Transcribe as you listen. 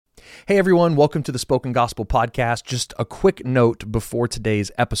Hey everyone, welcome to the Spoken Gospel Podcast. Just a quick note before today's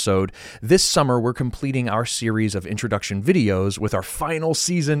episode. This summer, we're completing our series of introduction videos with our final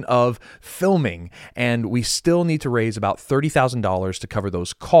season of filming, and we still need to raise about $30,000 to cover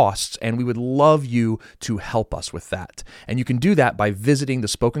those costs, and we would love you to help us with that. And you can do that by visiting the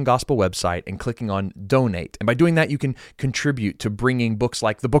Spoken Gospel website and clicking on Donate. And by doing that, you can contribute to bringing books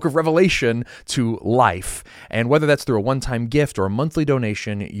like the Book of Revelation to life. And whether that's through a one-time gift or a monthly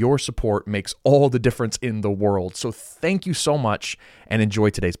donation, your support makes all the difference in the world. So thank you so much and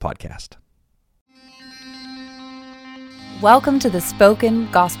enjoy today's podcast. Welcome to the Spoken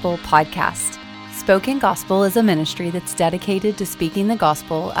Gospel Podcast. Spoken Gospel is a ministry that's dedicated to speaking the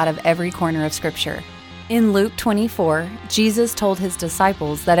gospel out of every corner of Scripture. In Luke 24, Jesus told his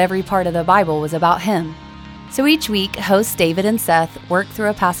disciples that every part of the Bible was about him. So each week, hosts David and Seth work through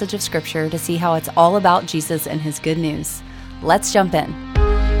a passage of Scripture to see how it's all about Jesus and his good news. Let's jump in.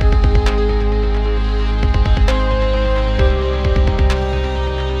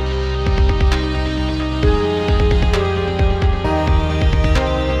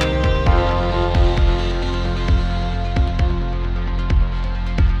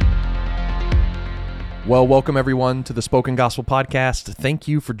 Well, welcome everyone to the Spoken Gospel Podcast. Thank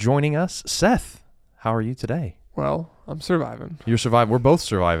you for joining us. Seth, how are you today? Well, I'm surviving. You're surviving. We're both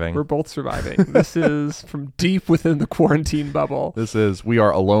surviving. We're both surviving. This is from deep within the quarantine bubble. We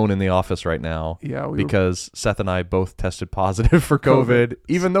are alone in the office right now. Yeah, because Seth and I both tested positive for COVID.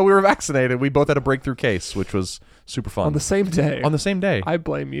 Even though we were vaccinated, we both had a breakthrough case, which was super fun. On the same day. On the same day. I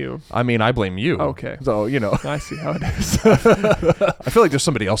blame you. I mean, I blame you. Okay. So, you know. I see how it is. I feel like there's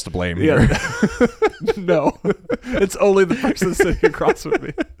somebody else to blame here. No. It's only the person sitting across from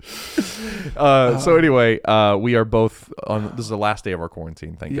me. So anyway, we are both on, this is the last day of our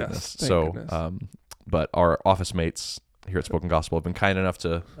quarantine, thank goodness. Thank goodness. But our office mates here at Spoken Gospel have been kind enough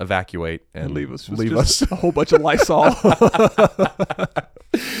to evacuate and leave us a whole bunch of Lysol.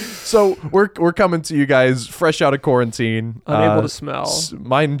 So we're coming to you guys fresh out of quarantine. Unable to smell.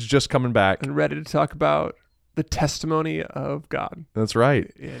 Mine's just coming back. And ready to talk about the testimony of God. That's right.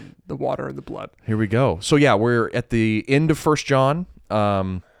 In the water and the blood. Here we go. So yeah, we're at the end of 1 John.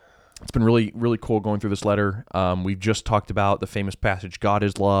 It's been really, really cool going through this letter. We've just talked about the famous passage, God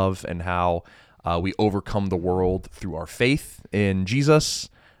is love, and how we overcome the world through our faith in Jesus.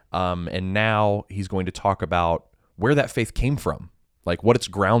 And now he's going to talk about where that faith came from, like what it's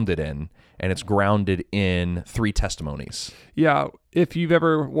grounded in, and it's grounded in 3 testimonies. Yeah, if you've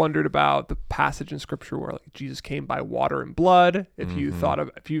ever wondered about the passage in Scripture where like Jesus came by water and blood, if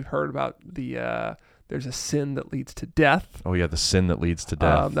you've heard about the there's a sin that leads to death. Oh yeah, the sin that leads to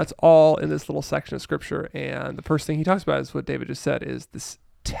death. That's all in this little section of Scripture, and the first thing he talks about is what David just said, is this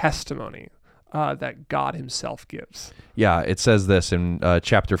testimony that God himself gives. Yeah, it says this in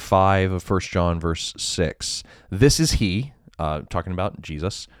chapter 5 of 1 John, verse 6. This is he, talking about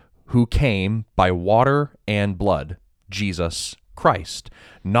Jesus, who came by water and blood, Jesus Christ.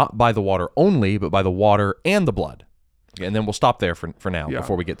 Not by the water only, but by the water and the blood. And then we'll stop there for now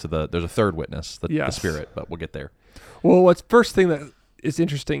before we get to there's a third witness, the Spirit, but we'll get there. Well, what's first thing that is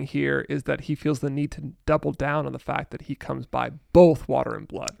interesting here is that he feels the need to double down on the fact that he comes by both water and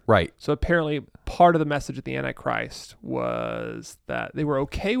blood. Right. So apparently part of the message of the Antichrist was that they were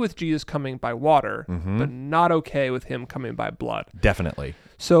okay with Jesus coming by water, but not okay with him coming by blood. Definitely.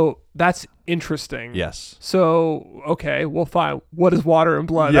 So that's interesting. Yes. So, okay, well, fine. What is water and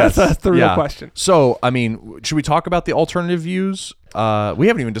blood? Yes. That's the real question. So, I mean, should we talk about the alternative views? We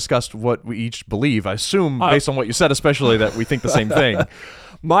haven't even discussed what we each believe. I assume, based on what you said, especially, that we think the same thing.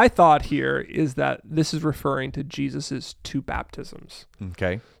 My thought here is that this is referring to Jesus's 2 baptisms.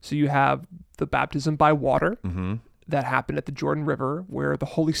 Okay. So you have the baptism by water that happened at the Jordan River, where the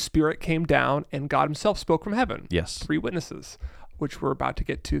Holy Spirit came down and God himself spoke from heaven. Yes. 3 witnesses, which we're about to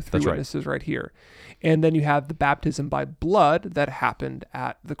get to. 3 That's witnesses right here. And then you have the baptism by blood that happened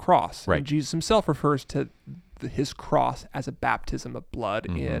at the cross. Right. And Jesus himself refers to his cross as a baptism of blood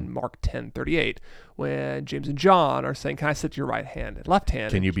in Mark 10:38, when James and John are saying, "Can I sit to your right hand and left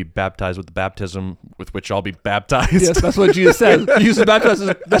hand? Can you be baptized with the baptism with which I'll be baptized?" Yes, that's what Jesus says. He uses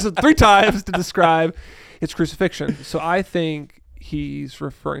baptism 3 times to describe its crucifixion. So I think he's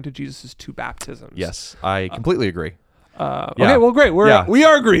referring to Jesus' 2 baptisms. Yes, I completely agree. Okay, well, great. We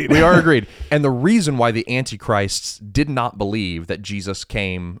are agreed. We are agreed. And the reason why the Antichrists did not believe that Jesus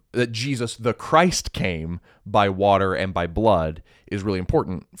the Christ came by water and by blood is really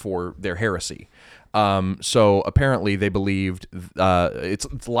important for their heresy. So apparently they believed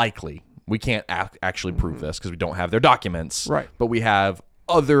it's likely. We can't actually prove this because we don't have their documents. Right. But we have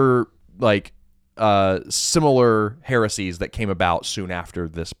other similar heresies that came about soon after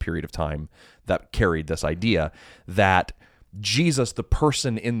this period of time that carried this idea that Jesus, the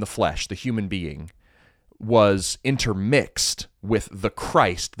person in the flesh, the human being, was intermixed with the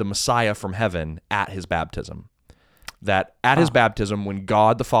Christ, the Messiah from heaven, at his baptism. That at his baptism, when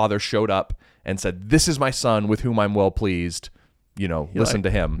God the Father showed up and said, "This is my Son with whom I'm well pleased," listen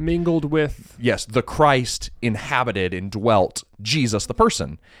to him. Mingled with... Yes, the Christ inhabited and dwelt Jesus, the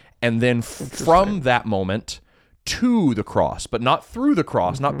person. And then from that moment to the cross, but not through the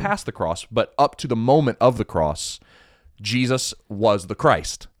cross, not past the cross, but up to the moment of the cross, Jesus was the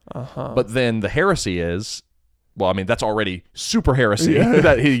Christ. But then the heresy is, that's already super heresy.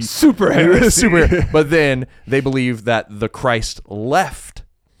 That he super heresy. But then they believe that the Christ left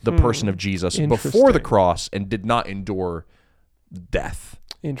the person of Jesus before the cross and did not endure death.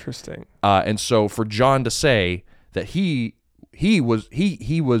 Interesting. And so for John to say that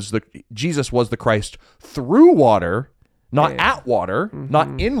Jesus was the Christ through water, not at water,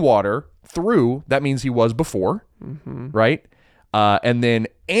 not in water, through, that means he was before, right? And then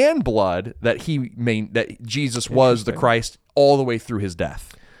and blood, that Jesus was the Christ all the way through his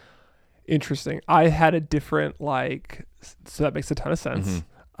death. Interesting. I had a different so that makes a ton of sense.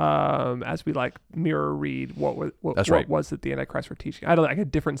 As we mirror read what was it the Antichrist were teaching. I had a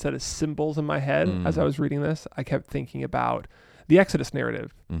different set of symbols in my head as I was reading this. I kept thinking about the Exodus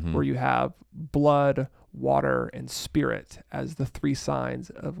narrative, where you have blood, water, and spirit as the three signs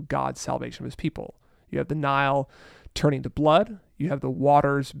of God's salvation of his people. You have the Nile turning to blood, you have the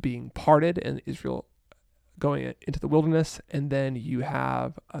waters being parted and Israel going into the wilderness, and then you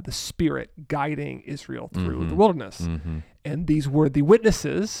have the Spirit guiding Israel through the wilderness. And these were the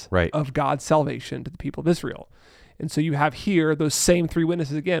witnesses of God's salvation to the people of Israel. And so you have here those same three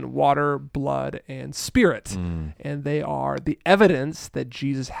witnesses again: water, blood, and spirit. And they are the evidence that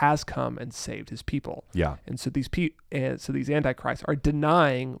Jesus has come and saved his people. Yeah. And so these antichrists are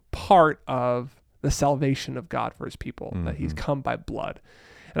denying part of the salvation of God for his people, that he's come by blood.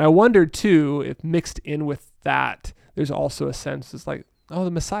 And I wondered too, if mixed in with that, there's also a sense it's the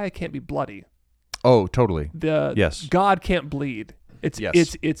Messiah can't be bloody. Oh, totally. Yes. God can't bleed.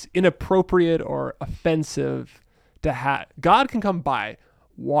 It's inappropriate or offensive to have. God can come by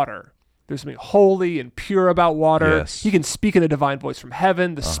water. There's something holy and pure about water. Yes. He can speak in a divine voice from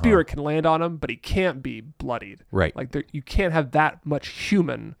heaven. The Spirit can land on him, but he can't be bloodied. Right. You can't have that much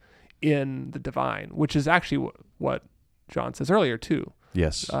human in the divine, which is actually what John says earlier too.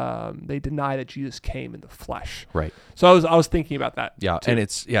 Yes. They deny that Jesus came in the flesh. Right. So I was thinking about that. Yeah, too. and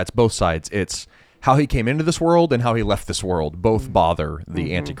it's both sides. It's how he came into this world and how he left this world. Both bother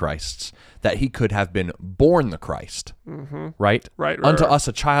the antichrists. That he could have been born the Christ. Right? Right. Unto us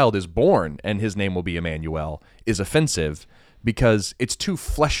a child is born, and his name will be Emmanuel, is offensive because it's too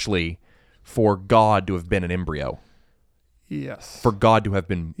fleshly for God to have been an embryo. Yes. For God to have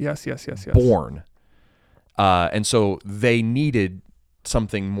been yes. born. And so they needed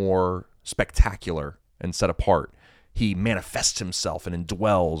something more spectacular and set apart. He manifests himself and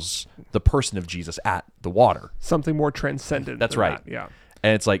indwells the person of Jesus at the water. Something more transcendent. That's right. That. Yeah.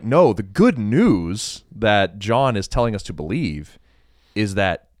 And it's no, the good news that John is telling us to believe is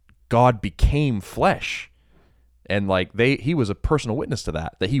that God became flesh. And he was a personal witness to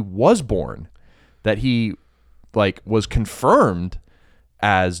that he was born, that he was confirmed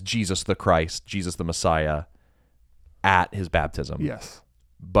as Jesus the Christ, Jesus the Messiah, at his baptism. Yes.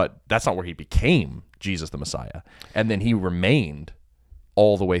 But that's not where he became Jesus the Messiah. And then he remained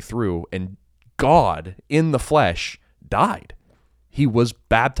all the way through, and God in the flesh died. He was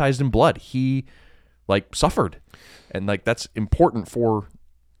baptized in blood. He suffered. And that's important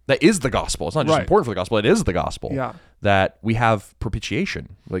that is the gospel. It's not just important for the gospel, it is the gospel. Yeah. That we have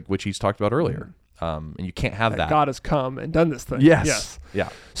propitiation, which he's talked about earlier. And you can't have that. God has come and done this thing. Yes. Yeah.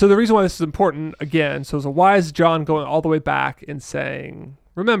 So the reason why this is important, again, why is John going all the way back and saying,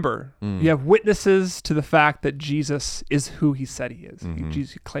 remember, you have witnesses to the fact that Jesus is who he said he is.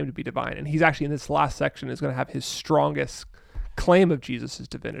 Jesus claimed to be divine. And he's actually, in this last section, is going to have his strongest claim of Jesus'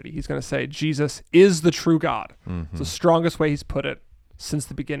 divinity. He's going to say, Jesus is the true God. It's the strongest way he's put it since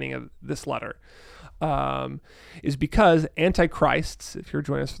the beginning of this letter. Is because antichrists, if you're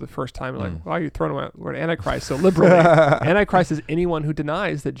joining us for the first time, why are you throwing around the word antichrist so liberally? Antichrist is anyone who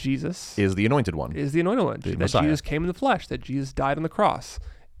denies that Jesus is the anointed one. That Messiah. Jesus came in the flesh, that Jesus died on the cross,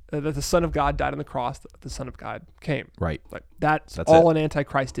 that the Son of God died on the cross, that the Son of God came. Right. That's all an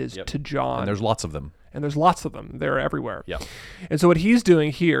antichrist is to John. And there's lots of them. They're everywhere. Yeah. And so what he's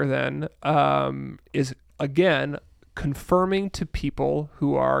doing here then is, again, confirming to people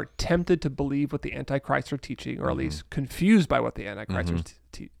who are tempted to believe what the antichrists are teaching, or at least confused by what the antichrists are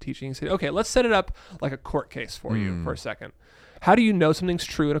teaching. He said, okay, let's set it up like a court case for you for a second. How do you know something's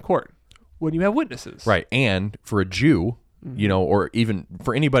true in a court? When you have witnesses. Right. And for a Jew, or even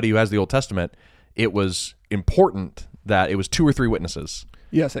for anybody who has the Old Testament, it was important that it was 2 or 3 witnesses.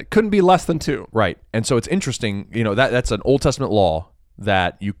 Yes, it couldn't be less than 2. Right. And so it's interesting, that's an Old Testament law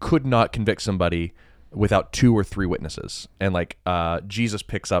that you could not convict somebody without 2 or 3 witnesses. And Jesus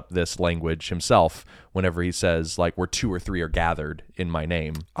picks up this language himself whenever he says, where 2 or 3 are gathered in my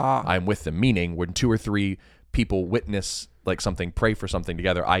name, I'm with them. Meaning when 2 or 3 people witness something, pray for something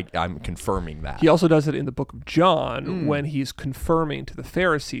together, I'm confirming that. He also does it in the book of John when he's confirming to the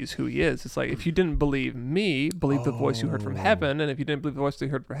Pharisees who he is. It's like, if you didn't believe me, believe the voice you heard from heaven, and if you didn't believe the voice you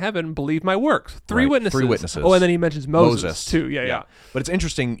heard from heaven, believe my works. 3 witnesses. 3 witnesses. Oh, and then he mentions Moses too. Yeah. But it's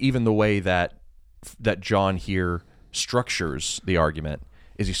interesting, even the way that John here structures the argument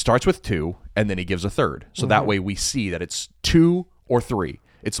is he starts with 2 and then he gives a third. So that way we see that it's 2 or 3.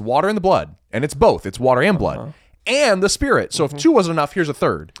 It's water and the blood, and it's both. It's water and blood. And the Spirit. So if 2 wasn't enough, here's a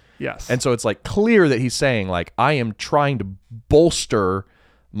third. Yes. And so it's clear that he's saying I am trying to bolster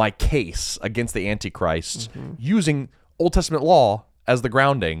my case against the Antichrist using Old Testament law as the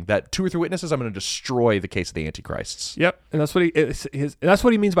grounding, that 2 or 3 witnesses, I'm going to destroy the case of the Antichrists. Yep. And that's what that's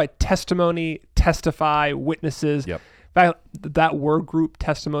what he means by testimony, testify, witnesses. Yep. In fact, that word group,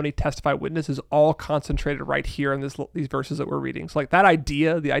 testimony, testify, witness, is all concentrated right here in these verses that we're reading. So the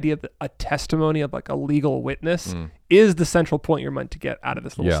idea of a testimony of a legal witness is the central point you're meant to get out of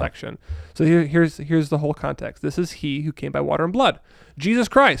this little section. So here's the whole context. This is he who came by water and blood, Jesus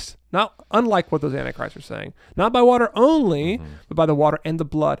Christ. Not unlike what those antichrists are saying. Not by water only, but by the water and the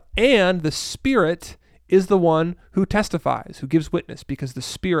blood. And the Spirit is the one who testifies, who gives witness, because the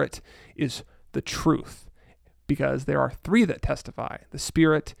Spirit is the truth. Because there are 3 that testify, the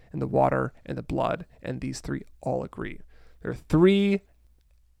Spirit and the water and the blood, and these 3 all agree. There are 3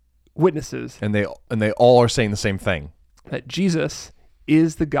 witnesses. And they all are saying the same thing. That Jesus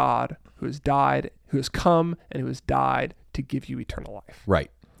is the God who has died, who has come, and who has died to give you eternal life.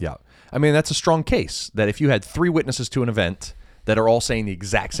 Right. Yeah. I mean, that's a strong case that if you had 3 witnesses to an event that are all saying the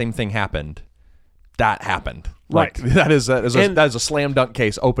exact same thing happened, that happened. Right. That is a slam dunk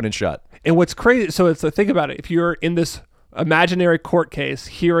case, open and shut. And what's crazy, so it's think about it. If you're in this imaginary court case,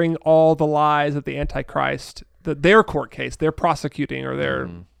 hearing all the lies of the Antichrist, their court case, they're prosecuting, or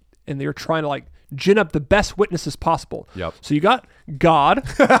and they're trying to gin up the best witnesses possible. Yep. So you got God,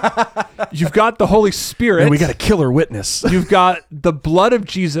 you've got the Holy Spirit. And we got a killer witness. You've got the blood of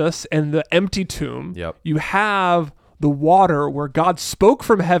Jesus and the empty tomb. Yep. You have the water where God spoke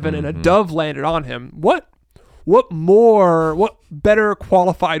from heaven and a dove landed on him. What better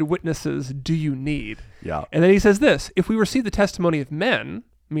qualified witnesses do you need? Yeah. And then he says this: if we receive the testimony of men,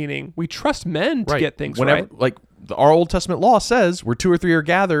 meaning we trust men to get things right. Our Old Testament law says where 2 or 3 are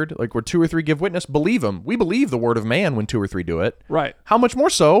gathered, where 2 or 3 give witness, believe them. We believe the word of man when 2 or 3 do it. Right. How much more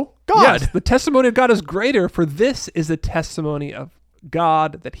so God? Yes, the testimony of God is greater, for this is the testimony of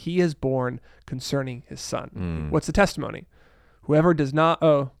God that he has borne concerning his Son. What's the testimony? Whoever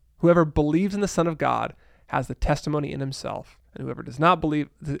believes in the Son of God has the testimony in himself, and whoever does not believe,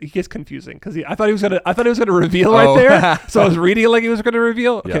 it gets confusing because I thought he was gonna reveal right there. So I was reading it like he was gonna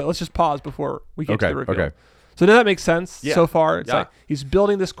reveal. Okay, let's just pause before we get to the reveal. Okay. So does that make sense so far? It's he's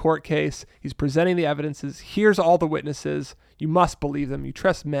building this court case. He's presenting the evidences. Here's all the witnesses. You must believe them. You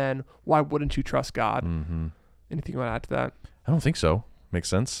trust men. Why wouldn't you trust God? Anything you want to add to that? I don't think so. Makes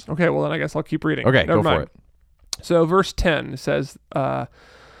sense. Okay, well then I guess I'll keep reading. Okay, go for it. So verse 10 says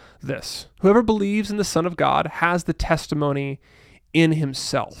this: whoever believes in the Son of God has the testimony in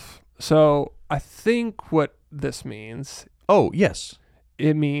himself. So I think what this means... Oh, yes.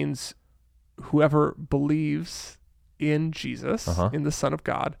 It means whoever believes in Jesus, in the Son of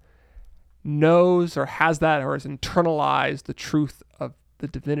God, knows or has that or has internalized the truth of the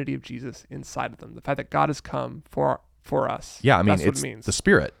divinity of Jesus inside of them. The fact that God has come for us. Yeah, I mean, that's what it means. The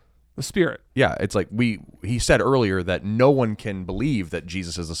Spirit. The Spirit. Yeah, it's he said earlier that no one can believe that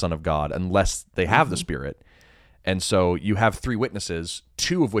Jesus is the Son of God unless they have the Spirit. And so you have 3 witnesses,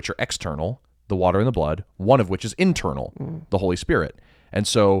 2 of which are external, the water and the blood, 1 of which is internal, the Holy Spirit. And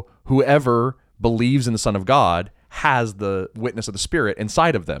so whoever believes in the Son of God has the witness of the Spirit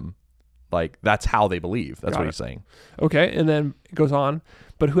inside of them. That's how they believe. That's what he's saying. Okay, and then it goes on.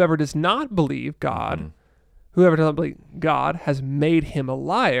 But whoever does not believe God, has made him a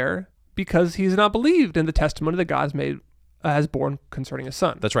liar, because he's not believed in the testimony that God has borne concerning his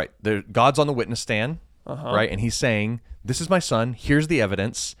Son. That's right. God's on the witness stand, right? And he's saying, this is my Son. Here's the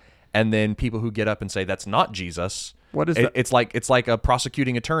evidence. And then people who get up and say, that's not Jesus, What is that? It's like a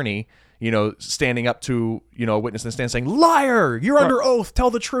prosecuting attorney, standing up to, a witness in the stand saying, liar, you're under oath, tell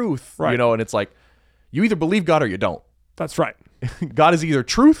the truth. Right. And it's like, you either believe God or you don't. That's right. God is either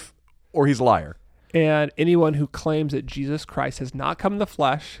truth or he's a liar. And anyone who claims that Jesus Christ has not come in the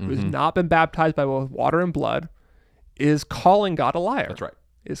flesh, who has not been baptized by both water and blood, is calling God a liar. That's right.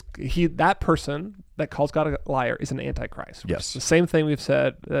 That person that calls God a liar is an antichrist. Yes. It's the same thing we've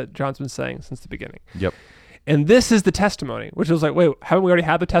said that John's been saying since the beginning. Yep. And this is the testimony, which is like, wait, haven't we already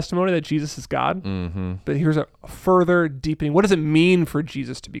had the testimony that Jesus is God? Mm-hmm. But here's a further deepening. What does it mean for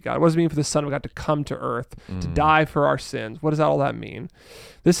Jesus to be God? What does it mean for the Son of God to come to earth, to die for our sins? What does all that mean?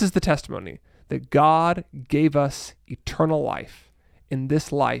 This is the testimony that God gave us eternal life, and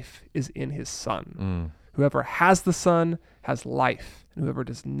this life is in his Son. Whoever has the Son has life, and whoever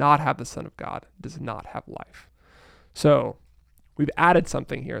does not have the Son of God does not have life. So we've added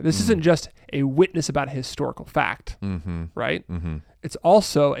something here. This isn't just a witness about a historical fact, right? Mm-hmm. It's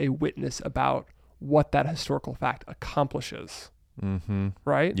also a witness about what that historical fact accomplishes,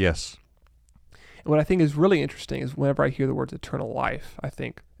 right? Yes. And what I think is really interesting is whenever I hear the words eternal life, I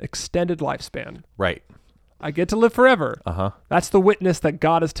think extended lifespan. Right. I get to live forever. Uh-huh. That's the witness that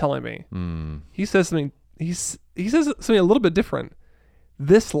God is telling me. He says something. He says something a little bit different.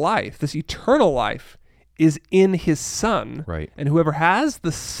 This life, this eternal life, is in his Son. Right. And whoever has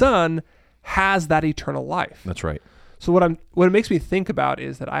the Son has that eternal life. That's right. So what it makes me think about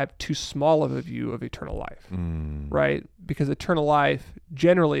is that I have too small of a view of eternal life, right? Because eternal life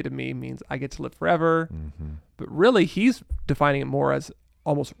generally to me means I get to live forever, but really he's defining it more as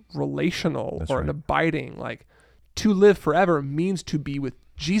almost relational an abiding. Like to live forever means to be with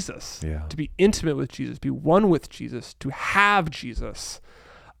Jesus, to be intimate with Jesus, be one with Jesus, to have Jesus.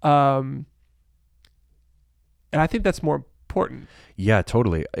 And I think that's more important. Yeah,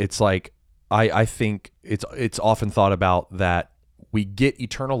 totally. It's like, I think it's often thought about that we get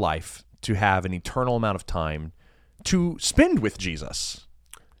eternal life to have an eternal amount of time to spend with Jesus,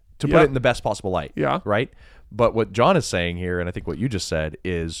 to put it in the best possible light. Yeah. Right? But what John is saying here, and I think what you just said,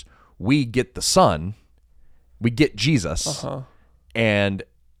 is we get the Son, we get Jesus, and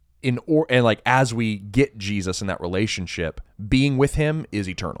as we get Jesus in that relationship, being with him is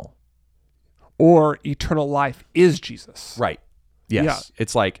eternal. Or eternal life is Jesus. Right. Yes. Yeah.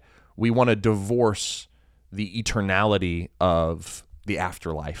 It's like we want to divorce the eternality of the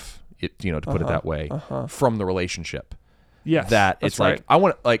afterlife, to put it that way, from the relationship. Yes. That it's like,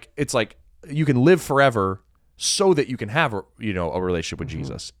 right. It's like you can live forever so that you can have a relationship with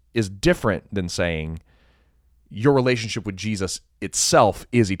Jesus is different than saying your relationship with Jesus itself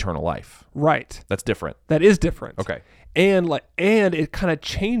is eternal life. Right. That's different. That is different. Okay. And it kind of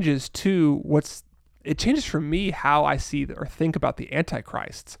changes it changes for me how I see or think about the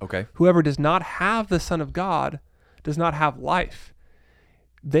antichrists. Okay. Whoever does not have the Son of God does not have life.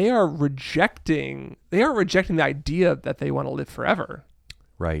 They are rejecting the idea that they want to live forever.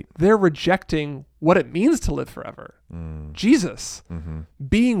 Right. They're rejecting what it means to live forever. Jesus.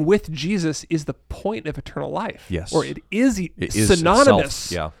 Being with Jesus is the point of eternal life. Yes. Or it is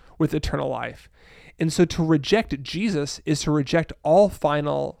synonymous itself, with eternal life. And so to reject Jesus is to reject all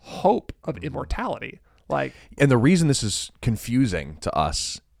final hope of immortality. And the reason this is confusing to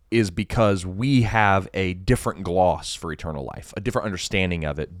us is because we have a different gloss for eternal life, a different understanding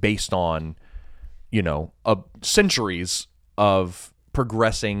of it based on, centuries of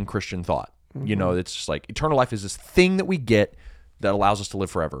progressing Christian thought. It's just like eternal life is this thing that we get that allows us to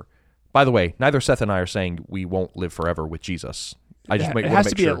live forever. By the way, neither Seth and I are saying we won't live forever with Jesus. It has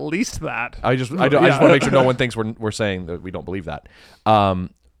to be at least that. I just want to make sure no one thinks we're saying that we don't believe that.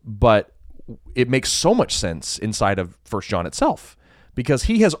 But it makes so much sense inside of 1 John itself, because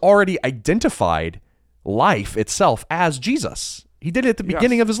he has already identified life itself as Jesus. He did it at the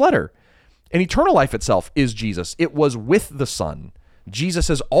beginning of his letter. And eternal life itself is Jesus. It was with the Son. Jesus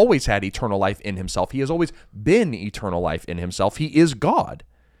has always had eternal life in himself. He has always been eternal life in himself. He is God.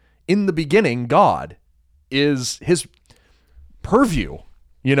 In the beginning, God is his purview.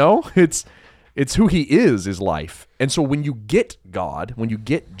 It's who he is life. And so when you get God, when you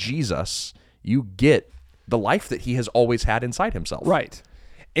get Jesus, you get the life that he has always had inside himself. Right.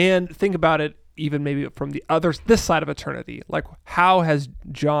 And think about it even maybe from this side of eternity. Like, how has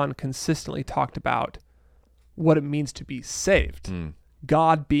John consistently talked about what it means to be saved?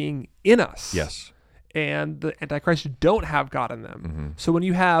 God being in us. Yes. And the Antichrists don't have God in them. So when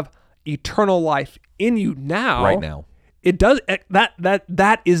you have eternal life in you now, right now, it does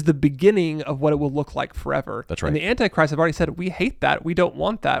that is the beginning of what it will look like forever. That's right. And the Antichrist have already said, we hate that. We don't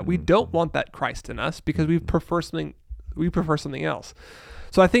want that. We don't want that Christ in us because we prefer something else.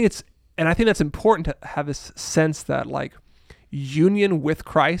 So I think And I think that's important to have this sense that like union with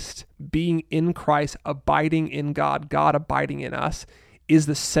Christ, being in Christ, abiding in God, God abiding in us, is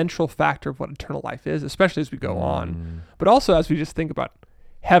the central factor of what eternal life is, especially as we go on. But also as we just think about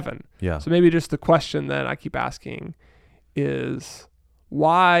heaven. Yeah. So maybe just the question that I keep asking is,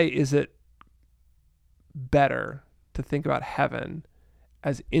 why is it better to think about heaven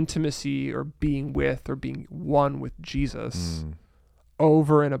as intimacy or being with or being one with Jesus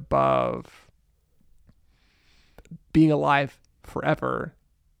over and above being alive forever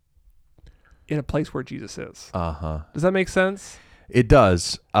in a place where Jesus is? Does that make sense? It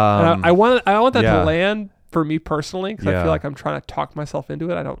does. I want that to land for me personally, because I feel like I'm trying to talk myself into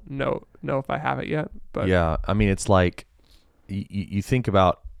it. I don't know if I have it yet, but yeah, I mean, it's like you think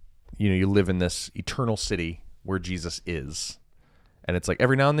about, you live in this eternal city where Jesus is, and it's like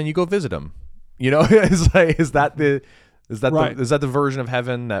every now and then you go visit him. It's like, is that the version of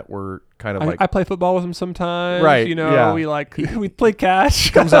heaven that we're kind of like? I play football with him sometimes, right? We play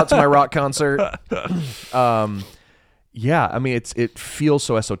catch. Comes out to my rock concert. Yeah, I mean, it feels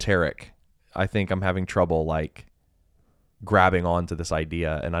so esoteric. I think I'm having trouble like grabbing onto this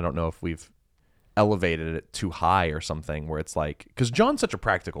idea, and I don't know if we've elevated it too high or something, where it's like, because John's such a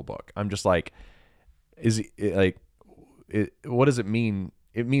practical book. I'm just like, what does it mean?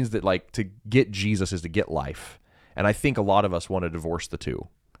 It means that like to get Jesus is to get life, and I think a lot of us want to divorce the two.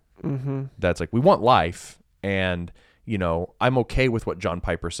 That's like, we want life, and I'm okay with what John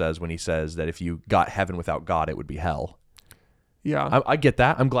Piper says when he says that if you got heaven without God, it would be hell. Yeah, I get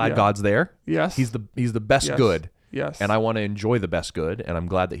that. I'm glad God's there. Yes, he's the best good. Yes, and I want to enjoy the best good, and I'm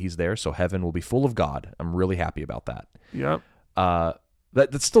glad that he's there. So heaven will be full of God. I'm really happy about that. Yeah.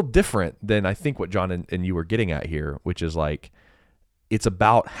 That's still different than I think what John and you were getting at here, which is like, it's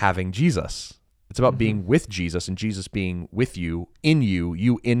about having Jesus. It's about being with Jesus, and Jesus being with you,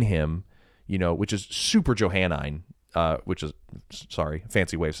 you in him, which is super Johannine, which is,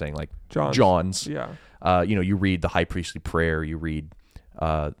 fancy way of saying like John's. Yeah. You read the high priestly prayer, you read,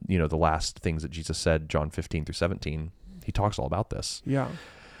 the last things that Jesus said, John 15 through 17. He talks all about this. Yeah.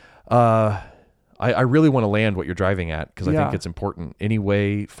 I really want to land what you're driving at, because I think it's important. Any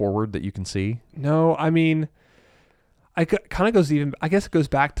way forward that you can see? No, I mean, I kind of goes even, I guess it goes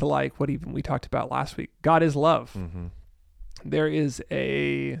back to like what even we talked about last week. God is love. There is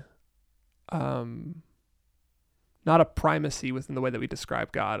a, not a primacy within the way that we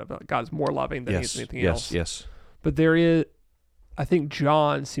describe God. God is more loving than anything else. Yes. But there is, I think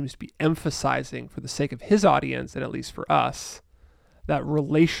John seems to be emphasizing, for the sake of his audience, and at least for us, that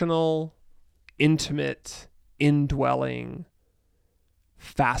relational, intimate, indwelling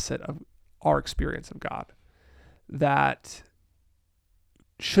facet of our experience of God that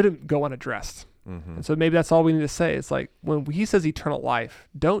shouldn't go unaddressed. And so maybe that's all we need to say. It's like, when he says eternal life,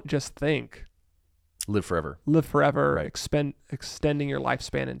 don't just think live forever, right. Extending your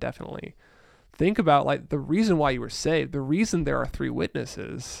lifespan indefinitely. Think about like the reason why you were saved. The reason there are 3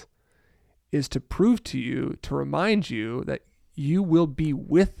 witnesses is to prove to you, to remind you that you will be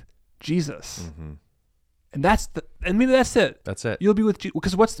with Jesus. And that's it. That's it. You'll be with Jesus,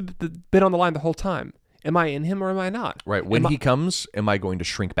 because what's been on the line the whole time? Am I in him or am I not? Right. When he comes, am I going to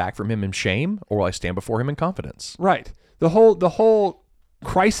shrink back from him in shame, or will I stand before him in confidence? Right. The whole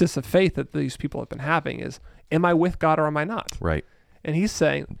crisis of faith that these people have been having is, am I with God or am I not? Right. And he's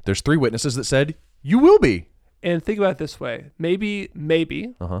saying, there's 3 witnesses that said you will be. And think about it this way. Maybe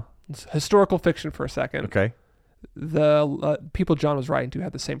it's historical fiction for a second. Okay. The people John was writing to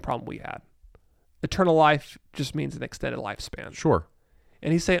had the same problem we had. Eternal life just means an extended lifespan. Sure.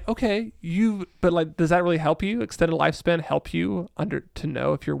 And he's saying, okay, but like, does that really help you? Extended lifespan help you to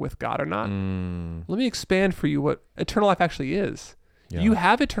know if you're with God or not? Let me expand for you what eternal life actually is. Yeah. You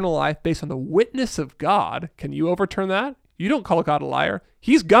have eternal life based on the witness of God. Can you overturn that? You don't call God a liar.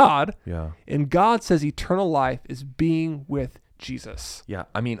 He's God. Yeah. And God says eternal life is being with Jesus. Yeah.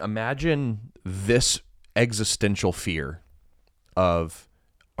 I mean, imagine this existential fear of,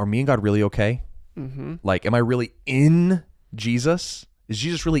 are me and God really okay? Like, am I really in Jesus? Is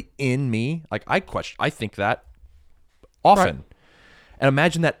Jesus really in me? Like, I think that often. Right. And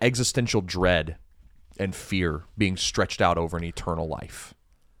imagine that existential dread and fear being stretched out over an eternal life.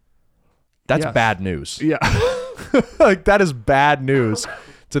 That's bad news. Yeah. Like, that is bad news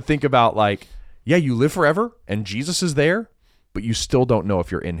to think about. Like, yeah, you live forever and Jesus is there, but you still don't know if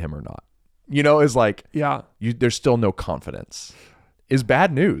you're in him or not. Is like, there's still no confidence. Is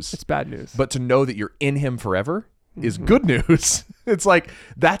bad news. It's bad news. But to know that you're in him forever is good news. It's like,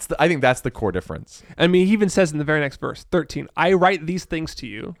 I think that's the core difference. I mean, he even says in the very next verse, 13, I write these things to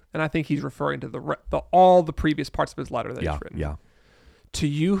you. And I think he's referring to all the previous parts of his letter that he's written. Yeah. to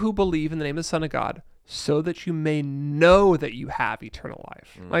you who believe in the name of the Son of God, so that you may know that you have eternal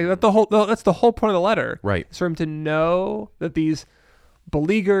life. Like that's the whole point of the letter. Right. It's for him to know that these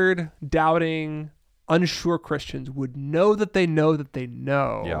beleaguered, doubting, unsure Christians would know that they know that they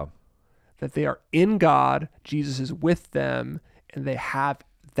know that they are in God, Jesus is with them, and they have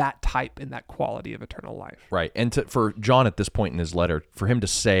that type and that quality of eternal life. Right. And for John at this point in his letter, for him to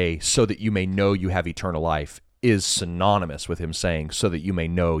say, so that you may know you have eternal life, is synonymous with him saying, so that you may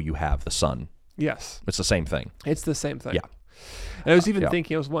know you have the Son. Yes. It's the same thing. It's the same thing. Yeah. And I was even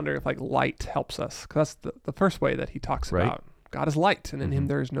thinking, I was wondering if like light helps us, because that's the first way that he talks about God is light, and in him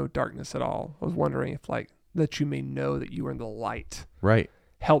there is no darkness at all. I was wondering if like that you may know that you are in the light. Right.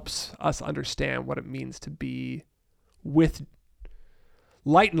 Helps us understand what it means to be with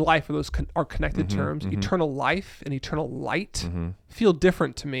light and life. Are those are connected terms? Eternal life and eternal light feel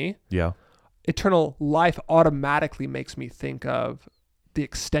different to me. Yeah. Eternal life automatically makes me think of the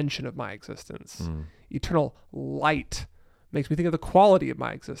extension of my existence. Eternal light makes me think of the quality of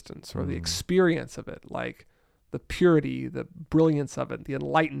my existence or the experience of it, like the purity, the brilliance of it, the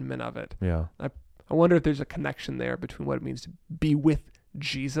enlightenment of it. Yeah. I wonder if there's a connection there between what it means to be with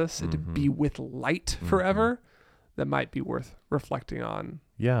Jesus and to be with light forever. That might be worth reflecting on.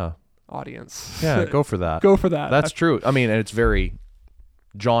 Yeah. Audience. Yeah, go for that. Go for that. That's true. I mean, and it's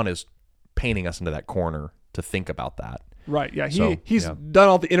John is painting us into that corner to think about that. Right. Yeah. He's done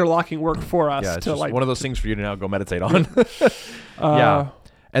all the interlocking work for us. Yeah, it's to just like one of those things for you to now go meditate on. Yeah.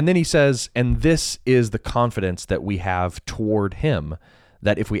 And then he says, and this is the confidence that we have toward him,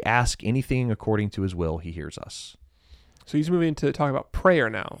 that if we ask anything according to his will, he hears us. So he's moving to talk about prayer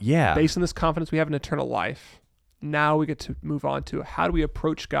now. Yeah. Based on this confidence we have in eternal life, now we get to move on to how do we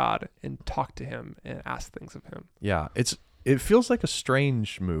approach God and talk to him and ask things of him. Yeah. It feels like a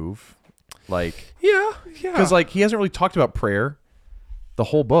strange move. Like, yeah. Because like he hasn't really talked about prayer the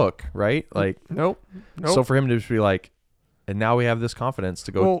whole book, right? Like, nope. So for him to just be like, and now we have this confidence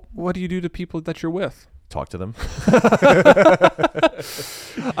to go. Well, what do you do to people that you're with? Talk to them.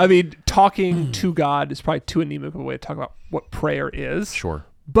 I mean, talking to God is probably too anemic of a way to talk about what prayer is. Sure.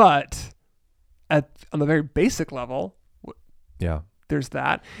 But on the very basic level, there's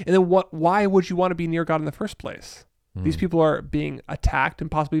that. And then why would you want to be near God in the first place? These people are being attacked and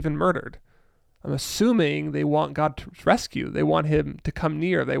possibly even murdered. I'm assuming they want God to rescue. They want him to come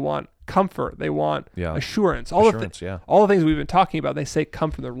near. They want comfort. They want assurance. All the things we've been talking about, they say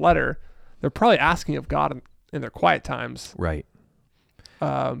come from their letter. They're probably asking of God in their quiet times. Right.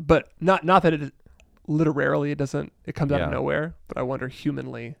 But not that it literally it comes out of nowhere, but I wonder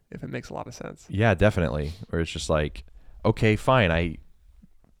humanly if it makes a lot of sense. Yeah, definitely. Where it's just like, okay, fine.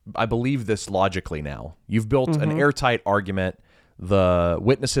 I believe this logically now. You've built an airtight argument. The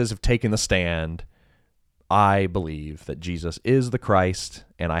witnesses have taken the stand. I believe that Jesus is the Christ,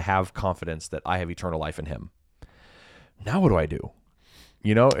 and I have confidence that I have eternal life in him. Now what do I do?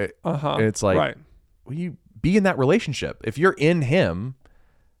 You know, it's like, well, you be in that relationship. If you're in him,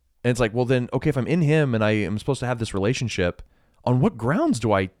 and it's like, well then, okay, if I'm in him and I am supposed to have this relationship, on what grounds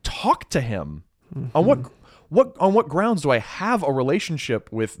do I talk to him? On what grounds do I have a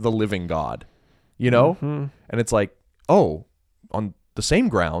relationship with the living God? You know? And it's like, oh, on the same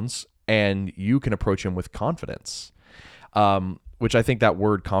grounds, and you can approach him with confidence. Which I think that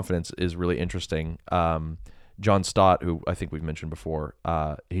word confidence is really interesting. John Stott, who I think we've mentioned before,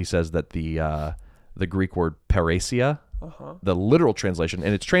 he says that the Greek word parrhesia, the literal translation,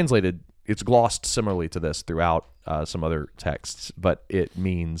 and it's glossed similarly to this throughout some other texts, but it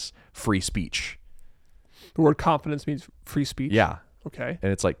means free speech. The word confidence means free speech? Yeah. Okay.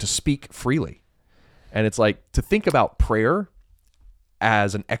 And it's like to speak freely. And it's like to think about prayer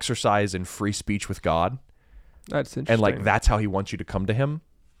as an exercise in free speech with God. That's interesting. And like that's how he wants you to come to him.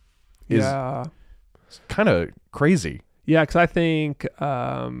 Is kind of crazy. Yeah, because I think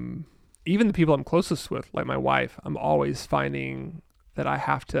even the people I'm closest with, like my wife, I'm always finding that I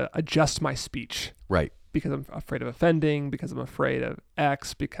have to adjust my speech. Right. Because I'm afraid of offending, because I'm afraid of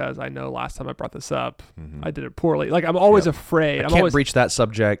X, because I know last time I brought this up, I did it poorly. Like I'm always afraid. I can't breach that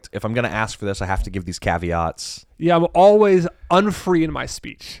subject. If I'm going to ask for this, I have to give these caveats. Yeah, I'm always unfree in my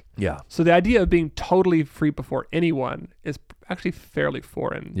speech. Yeah. So the idea of being totally free before anyone is actually fairly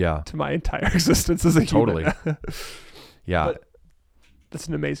foreign to my entire existence as a human. Totally. Yeah. But that's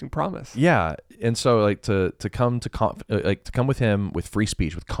an amazing promise. Yeah. And so like to come with him with free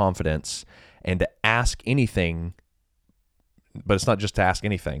speech, with confidence, and to ask anything, but it's not just to ask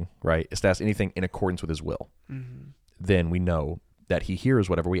anything, right? It's to ask anything in accordance with his will. Then we know that he hears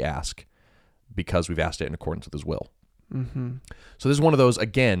whatever we ask because we've asked it in accordance with his will. So this is one of those,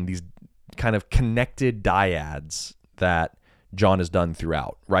 again, these kind of connected dyads that John has done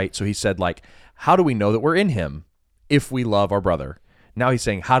throughout, right? So he said, like, how do we know that we're in him if we love our brother? Now he's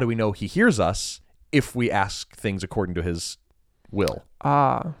saying, how do we know he hears us if we ask things according to his will?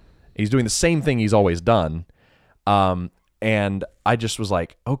 He's doing the same thing he's always done. And I just was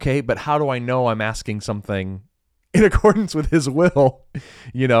like, okay, but how do I know I'm asking something in accordance with his will?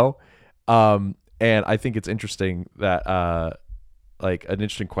 You know? And I think it's interesting that, like, an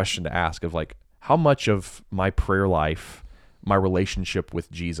interesting question to ask of, like, how much of my prayer life, my relationship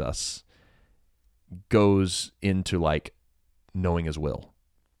with Jesus goes into, like, knowing his will,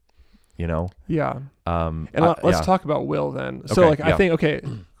 you know? Yeah. Let's talk about will then. So, okay, I think,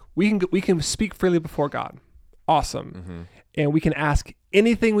 we can speak freely before God. Awesome. Mm-hmm. And we can ask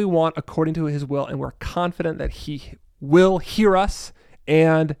anything we want according to his will, and we're confident that he will hear us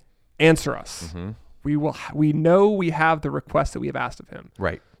and answer us. Mm-hmm. We know we have the request that we have asked of him.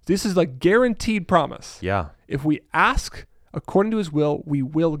 Right. This is like guaranteed promise. Yeah. If we ask according to his will, we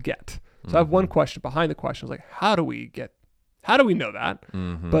will get. So I have one question behind the question. Is like, how do we know that?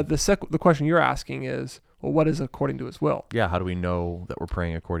 Mm-hmm. But the question you're asking is, well, what is according to his will? Yeah. How do we know that we're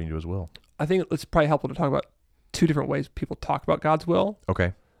praying according to his will? I think it's probably helpful to talk about two different ways people talk about God's will.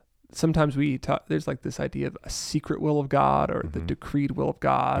 Okay. Sometimes there's like this idea of a secret will of God or the decreed will of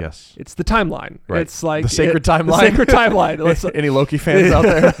God. Yes. It's the timeline. Right. It's like the sacred timeline. The sacred timeline. Any Loki fans out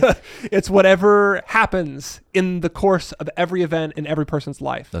there? It's whatever happens in the course of every event in every person's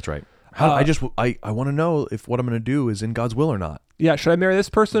life. That's right. I want to know if what I'm going to do is in God's will or not. Yeah. Should I marry this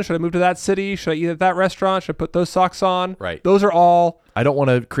person? Should I move to that city? Should I eat at that restaurant? Should I put those socks on? Right. Those are all. I don't want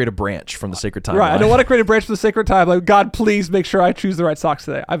to create a branch from the sacred timeline. Right. I don't want to create a branch from the sacred time. Like, God, please make sure I choose the right socks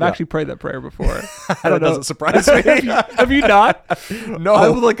today. I've actually prayed that prayer before. I don't know. Doesn't surprise me. Have you not? No.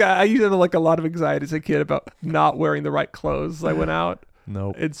 I used to have like a lot of anxiety as a kid about not wearing the right clothes. I went out.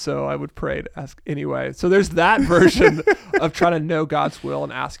 No. And so I would pray to ask anyway. So there's that version of trying to know God's will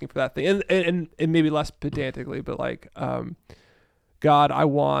and asking for that thing. And maybe less pedantically, but like, God, I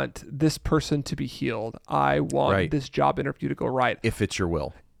want this person to be healed. I want this job interview to go right. If it's your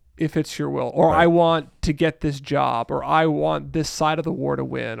will. If it's your will. Or I want to get this job. Or I want this side of the war to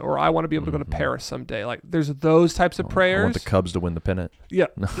win. Or I want to be able to go to Paris someday. Like, there's those types of prayers. I want the Cubs to win the pennant. Yeah.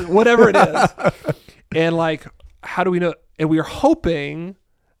 Whatever it is. And like, how do we know? And we are hoping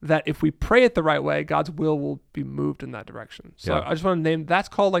that if we pray it the right way, God's will be moved in that direction. So I just want to name, that's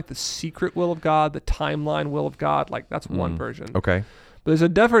called like the secret will of God, the timeline will of God. Like, that's one version. Okay. But there's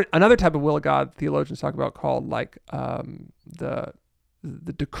another type of will of God theologians talk about called like the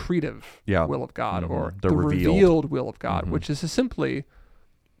decretive will of God, or the revealed will of God, which is simply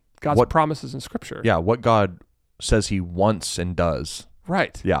God's promises in Scripture. Yeah, what God says he wants and does.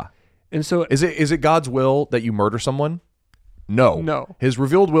 Right. Yeah. And so is it God's will that you murder someone? No. His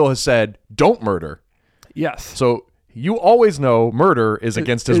revealed will has said, don't murder. Yes. So you always know murder is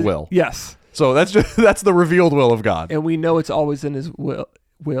against his will. Yes. So that's the revealed will of God. And we know it's always in his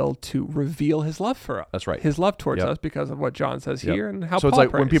will to reveal his love for us. That's right. His love towards us because of what John says here and how Paul it's like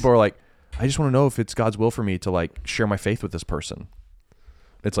prays. When people are like, I just want to know if it's God's will for me to like share my faith with this person.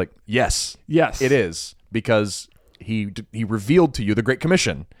 It's like, yes, it is, because he revealed to you the Great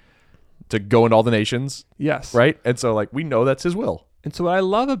Commission to go into all the nations. Yes. Right? And so like we know that's his will. And so what I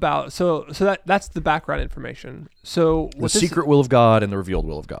love about that's the background information. So the secret will of God and the revealed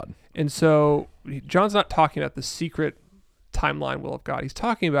will of God. And so John's not talking about the secret timeline will of God. He's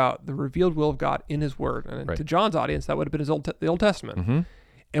talking about the revealed will of God in his word. And to John's audience, that would have been the Old Testament. Mm-hmm.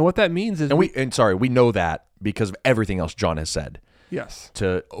 And what that means is we know that because of everything else John has said. Yes.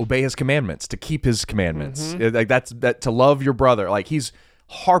 To obey his commandments, to keep his commandments. Mm-hmm. Like that to love your brother. Like he's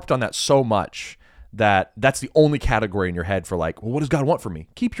harped on that so much that's the only category in your head for like, well, what does God want from me?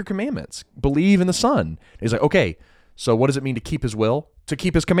 Keep your commandments. Believe in the Son. He's like, okay, so what does it mean to keep his will? To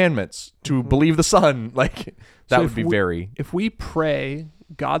keep his commandments, to believe the Son. Like that would be if we pray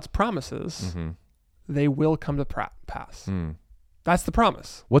God's promises, they will come to pass. That's the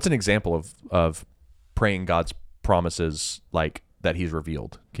promise. What's an example of praying God's promises like that he's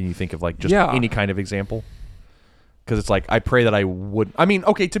revealed? Can you think of like just any kind of example? Because it's like, I pray that I would, I mean,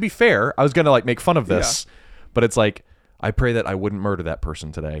 okay, to be fair, I was going to like make fun of this, but it's like, I pray that I wouldn't murder that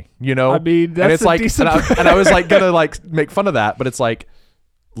person today, you know? I mean, that's and I was like going to like make fun of that, but it's like,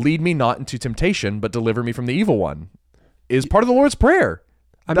 lead me not into temptation, but deliver me from the evil one is part of the Lord's Prayer.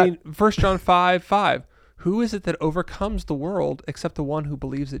 I mean, 1 John 5:5, who is it that overcomes the world except the one who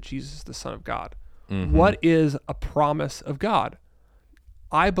believes that Jesus is the Son of God? Mm-hmm. What is a promise of God?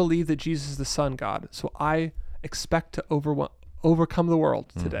 I believe that Jesus is the Son God, so I expect to overcome the world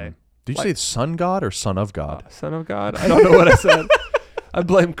today. Did you say Son God or Son of God? Son of God? I don't know what I said. I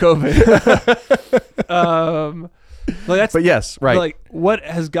blame COVID. Like but yes, right. Like what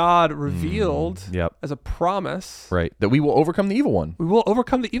has God revealed yep. as a promise? Right. That we will overcome the evil one. We will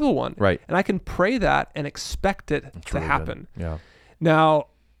overcome the evil one. Right. And I can pray that and expect it to really happen. Good. Yeah. Now,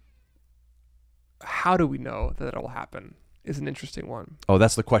 how do we know that it'll happen is an interesting one. Oh,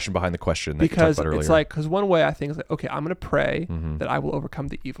 that's the question behind the question that because you talked about it's earlier. like, because one way I think is like, okay, I'm going to pray that I will overcome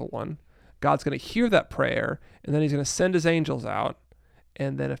the evil one. God's going to hear that prayer, and then he's going to send his angels out.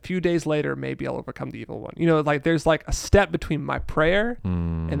 And then a few days later, maybe I'll overcome the evil one. You know, like there's like a step between my prayer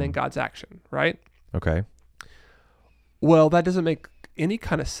and then God's action, right? Okay. Well, that doesn't make any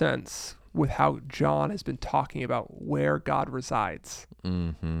kind of sense with how John has been talking about where God resides.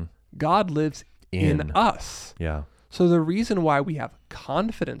 Mm-hmm. God lives in us. Yeah. So the reason why we have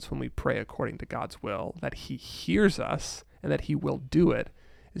confidence when we pray according to God's will, that he hears us and that he will do it,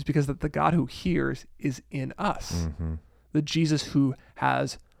 is because that the God who hears is in us. Mm-hmm. The Jesus who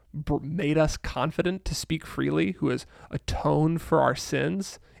has made us confident to speak freely, who has atoned for our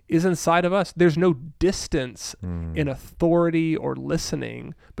sins, is inside of us. There's no distance in authority or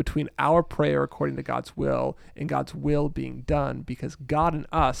listening between our prayer according to God's will and God's will being done, because God and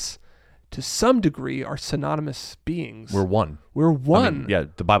us, to some degree, are synonymous beings. We're one. We're one. I mean, yeah,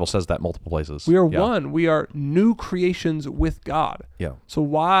 the Bible says that multiple places. We are one. We are new creations with God. Yeah. So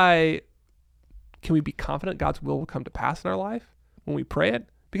why can we be confident God's will come to pass in our life when we pray it?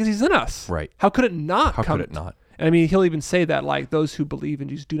 Because he's in us. Right. How could it not How come? could it not? And I mean, he'll even say that, like, those who believe in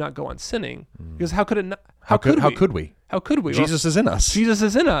Jesus do not go on sinning. Because how could it not? How could we? How could we? Jesus is in us. Jesus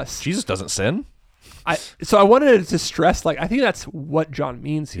is in us. Jesus doesn't sin. So I wanted to stress, like, I think that's what John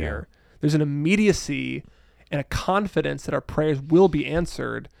means here. There's an immediacy and a confidence that our prayers will be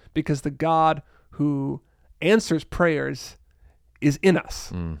answered because the God who answers prayers is in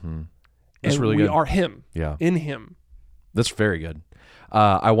us. Mm-hmm. That's and really we good. are him. Yeah. In him. That's very good.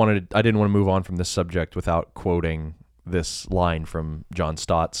 I didn't want to move on from this subject without quoting this line from John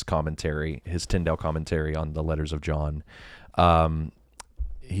Stott's commentary, his Tyndale commentary on the letters of John.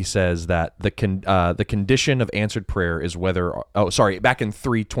 He says that the condition of answered prayer is whether, back in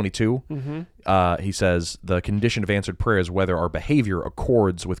 3:22, he says the condition of answered prayer is whether our behavior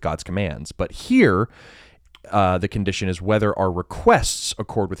accords with God's commands. But here, the condition is whether our requests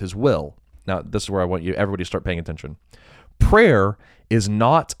accord with his will. Now, this is where I want everybody to start paying attention. Prayer is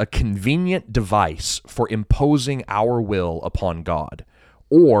not a convenient device for imposing our will upon God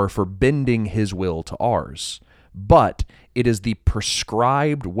or for bending his will to ours, but it is the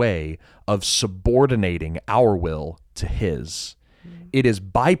prescribed way of subordinating our will to his. It is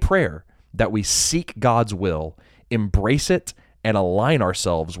by prayer that we seek God's will, embrace it, and align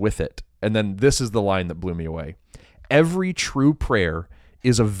ourselves with it. And then this is the line that blew me away. Every true prayer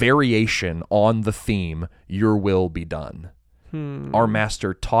is a variation on the theme, your will be done. Our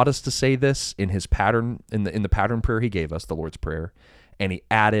master taught us to say this in his pattern, in the pattern prayer he gave us, the Lord's Prayer, and he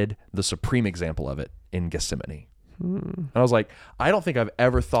added the supreme example of it in Gethsemane. And I was like, I don't think I've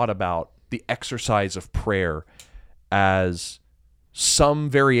ever thought about the exercise of prayer as some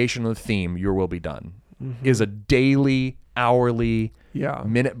variation of the theme, your will be done, is a daily, hourly,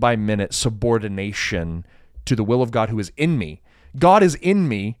 minute by minute subordination to the will of God who is in me. God is in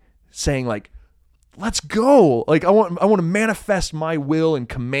me saying, like, let's go. Like, I want to manifest my will and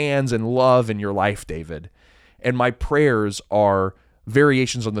commands and love in your life, David. And my prayers are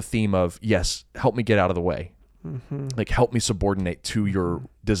variations on the theme of, yes, help me get out of the way. Like, help me subordinate to your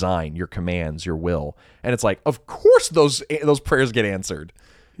design, your commands, your will. And it's like, of course those prayers get answered.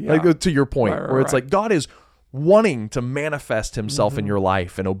 Like, to your point, where it's like God is wanting to manifest himself in your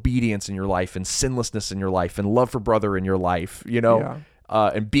life, and obedience in your life, and sinlessness in your life, and love for brother in your life, you know,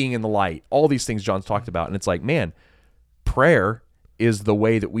 and being in the light. All these things John's talked about. And it's like, man, prayer is the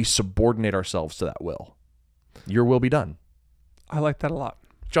way that we subordinate ourselves to that will. Your will be done. I like that a lot.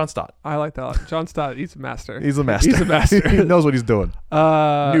 John Stott. I like that a lot. John Stott, he's a master. He's a master. He's a master. He knows what he's doing.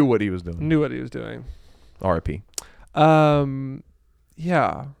 Knew what he was doing. R.I.P.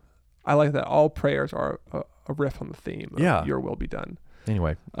 Yeah. I like that. All prayers are a riff on the theme of your will be done.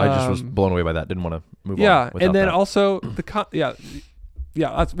 Anyway, I just was blown away by that. Didn't want to move on. Yeah, and then also we got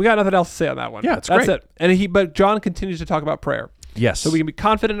nothing else to say on that one. Yeah, that's great. That's it. And but John continues to talk about prayer. Yes. So we can be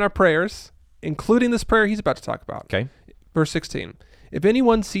confident in our prayers, including this prayer he's about to talk about. Okay. Verse 16. If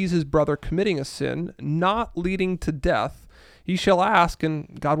anyone sees his brother committing a sin not leading to death, he shall ask,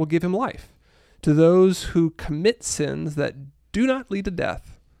 and God will give him life. To those who commit sins that do not lead to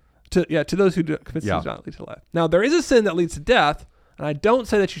death. To those who commit sins that do not lead to death. Now, there is a sin that leads to death, and I don't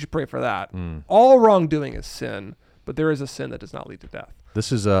say that you should pray for that. All wrongdoing is sin, but there is a sin that does not lead to death.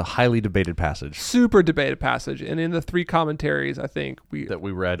 This is a highly debated passage. Super debated passage. And in the 3 commentaries, I think we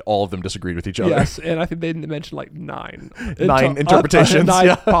read, all of them disagreed with each other. Yes, and I think they mentioned like 9. 9 interpretations.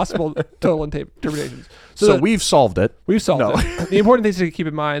 9 possible total interpretations. So we've solved it. We've solved it. The important things to keep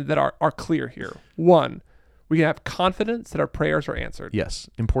in mind that are clear here. 1, we can have confidence that our prayers are answered. Yes,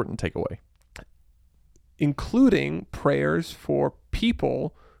 important takeaway. Including prayers for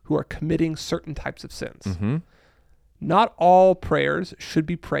people who are committing certain types of sins. Mm-hmm. Not all prayers should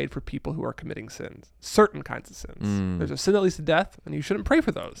be prayed for people who are committing sins, certain kinds of sins. There's a sin that leads to death, and you shouldn't pray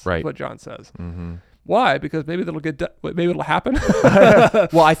for those. Right. Is what John says. Mm-hmm. Why? Because maybe maybe it'll happen.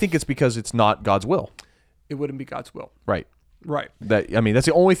 Well, I think it's because it's not God's will. It wouldn't be God's will. Right. Right. That's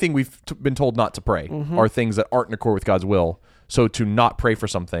the only thing we've been told not to pray are things that aren't in accord with God's will. So to not pray for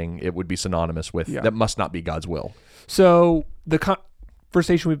something, it would be synonymous with that must not be God's will. So the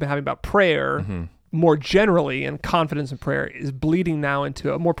conversation we've been having about prayer more generally and confidence in prayer is bleeding now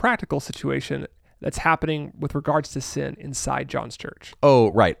into a more practical situation that's happening with regards to sin inside John's church. Oh,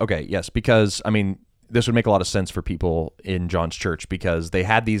 right. Okay. Yes. Because, this would make a lot of sense for people in John's church because they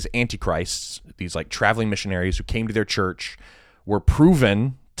had these antichrists, these like traveling missionaries who came to their church, were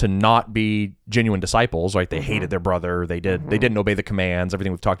proven to not be genuine disciples, right? They hated their brother. They didn't obey the commands,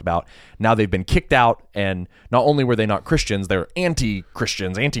 everything we've talked about. Now they've been kicked out, and not only were they not Christians, they're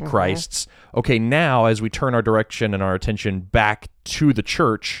anti-Christians, antichrists. Okay, now as we turn our direction and our attention back to the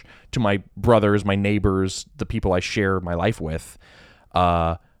church, to my brothers, my neighbors, the people I share my life with,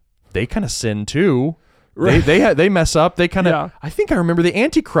 they kind of sin too. Right. They mess up. They kind of. I think I remember the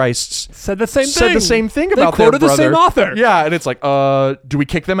antichrists said the same thing about their brother. They quoted the same author. Yeah, and it's like, do we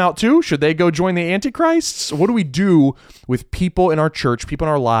kick them out too? Should they go join the antichrists? What do we do with people in our church, people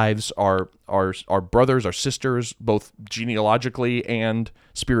in our lives, our brothers, our sisters, both genealogically and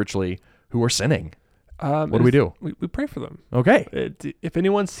spiritually, who are sinning? What do we do? We pray for them. Okay. If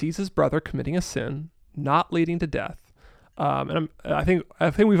anyone sees his brother committing a sin not leading to death. And I think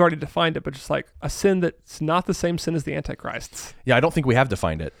we've already defined it, but just like a sin that's not the same sin as the Antichrists. Yeah, I don't think we have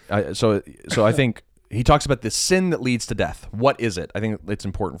defined it. So I think he talks about the sin that leads to death. What is it? I think it's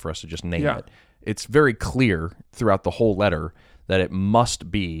important for us to just name it. It's very clear throughout the whole letter that it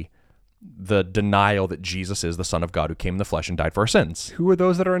must be the denial that Jesus is the Son of God who came in the flesh and died for our sins. Who are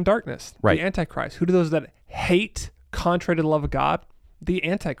those that are in darkness? Right. The Antichrist. Who are those that hate contrary to the love of God? The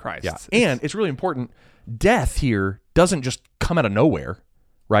Antichrist. Yeah. And it's really important. Death here doesn't just come out of nowhere,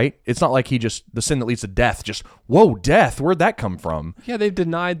 right? It's not like the sin that leads to death, just, whoa, death, where'd that come from? Yeah, they've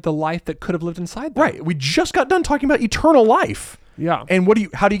denied the life that could have lived inside them. Right. We just got done talking about eternal life. Yeah. And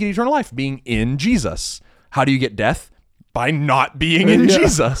how do you get eternal life? Being in Jesus. How do you get death? By not being in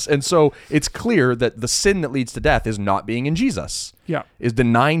Jesus. And so it's clear that the sin that leads to death is not being in Jesus. Yeah. Is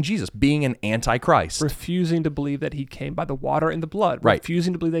denying Jesus, being an antichrist. Refusing to believe that he came by the water and the blood. Right.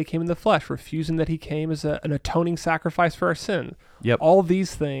 Refusing to believe that he came in the flesh. Refusing that he came as an atoning sacrifice for our sin. Yep. All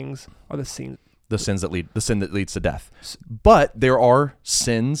these things are the sin that leads to death. But there are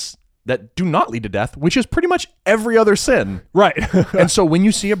sins that do not lead to death, which is pretty much every other sin. Right. And so when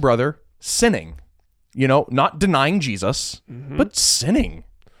you see a brother sinning, not denying Jesus, but sinning.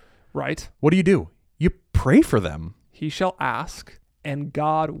 Right. What do? You pray for them. He shall ask, and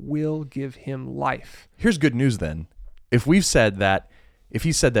God will give him life. Here's good news then. If he said that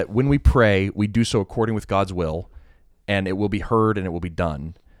when we pray, we do so according with God's will, and it will be heard and it will be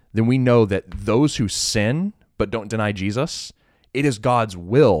done, then we know that those who sin but don't deny Jesus, it is God's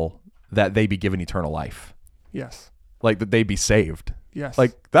will that they be given eternal life. Yes. Like that they be saved. Yes.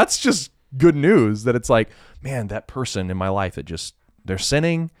 Like that's just good news that it's like, man, that person in my life that they're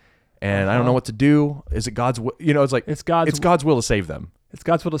sinning and I don't know what to do. Is it God's will? It's like it's God's will to save them. It's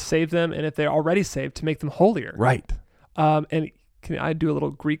God's will to save them, and if they're already saved, to make them holier. Right. And can I do a little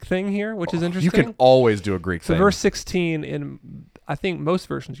Greek thing here, which is interesting? You can always do a Greek thing. So verse 16 in I think most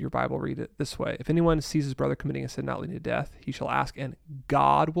versions of your Bible read it this way: if anyone sees his brother committing a sin not leading to death, he shall ask, and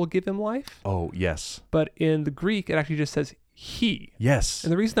God will give him life. Oh, yes. But in the Greek, it actually just says he. Yes.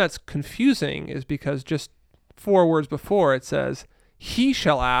 And the reason that's confusing is because just 4 words before it says, he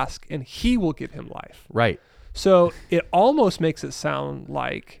shall ask and he will give him life. Right. So it almost makes it sound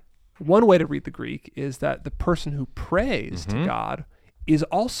like one way to read the Greek is that the person who prays to God is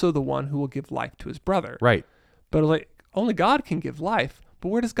also the one who will give life to his brother. Right. But like only God can give life. But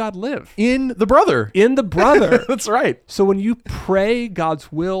where does God live? In the brother. In the brother. That's right. So when you pray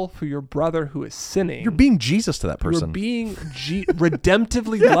God's will for your brother who is sinning, you're being Jesus to that person. You're being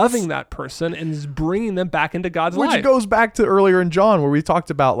redemptively loving that person and is bringing them back into God's life. Which goes back to earlier in John where we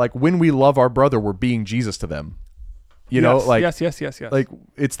talked about like when we love our brother, we're being Jesus to them. Yes. Like yes. Like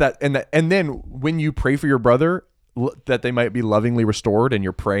it's that, and then when you pray for your brother, that they might be lovingly restored, and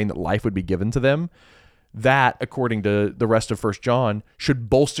you're praying that life would be given to them, that, according to the rest of 1 John, should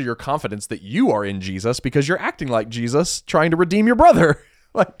bolster your confidence that you are in Jesus because you're acting like Jesus trying to redeem your brother.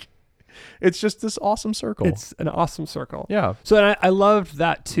 Like, it's just this awesome circle. It's an awesome circle. Yeah. So I loved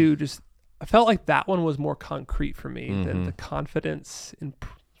that too. I felt like that one was more concrete for me than the confidence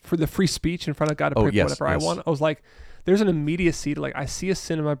for the free speech in front of God to pray for whatever I want. I was like, there's an immediacy to, like, I see a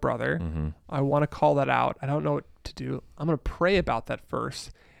sin in my brother. I want to call that out. I don't know what to do. I'm going to pray about that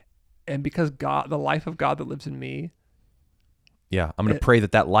first. And because God, the life of God that lives in me. Yeah. I'm going to pray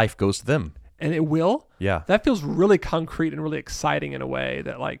that life goes to them. And it will. Yeah. That feels really concrete and really exciting in a way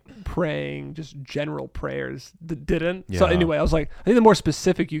that, like, praying just general prayers didn't. Yeah. So anyway, I was like, I think the more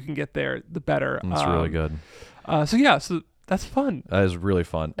specific you can get there, the better. That's really good. So that's fun. That is really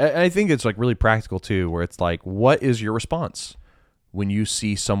fun. I think it's like really practical too, where it's like, what is your response when you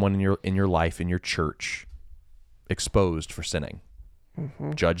see someone in your life, in your church, exposed for sinning?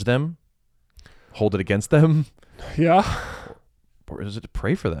 Judge them, hold it against them. Yeah. Or is it to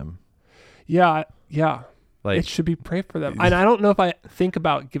pray for them? Yeah. Like, it should be pray for them. And I don't know if I think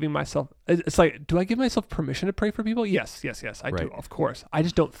about giving myself, it's like, do I give myself permission to pray for people? Yes, I do, of course. I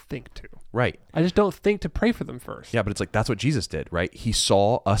just don't think to. Right. I just don't think to pray for them first. Yeah, but it's like, that's what Jesus did, right? He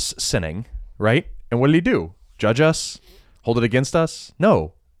saw us sinning, right? And what did he do? Judge us? Hold it against us?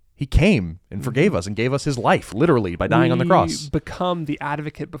 No. He came and forgave us and gave us his life, literally, by dying on the cross. We become the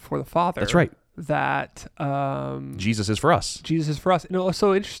advocate before the Father. That's right. That Jesus is for us. Jesus is for us. And it was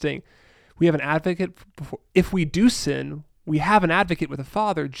so interesting. We have an advocate. If we do sin, we have an advocate with the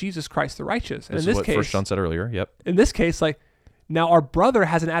Father, Jesus Christ the righteous. And this in is this what case, 1 John said earlier. Yep. In this case, like, now our brother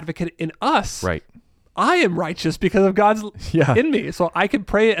has an advocate in us. Right. I am righteous because of God's in me. So I can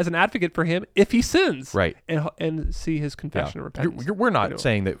pray as an advocate for him if he sins. Right. And see his confession and repentance. We're not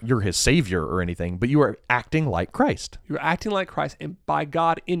saying that you're his savior or anything, but you are acting like Christ. You're acting like Christ, and by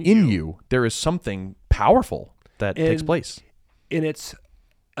God in you, there is something powerful that takes place. And it's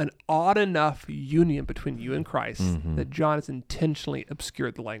an odd enough union between you and Christ that John has intentionally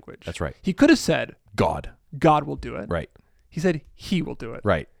obscured the language. That's right. He could have said, God will do it. Right. He said he will do it.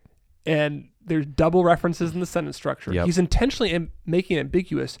 Right. And there's double references in the sentence structure. Yep. He's intentionally making it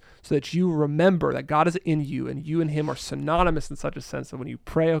ambiguous so that you remember that God is in you and you and him are synonymous in such a sense that when you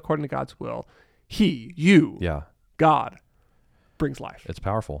pray according to God's will, God brings life. It's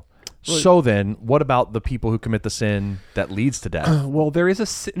powerful. So then, what about the people who commit the sin that leads to death? Well, there is a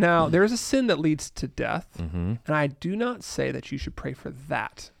sin that leads to death, and I do not say that you should pray for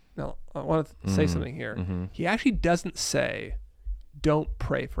that. Now, I want to say something here. He actually doesn't say, don't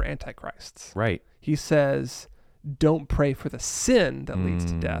pray for antichrists. Right. He says, don't pray for the sin that leads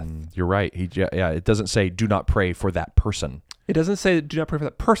to death. You're right. It doesn't say, do not pray for that person. It doesn't say do not pray for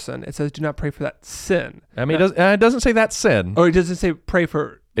that person. It says do not pray for that sin. I mean, it doesn't say that sin. Or it doesn't say pray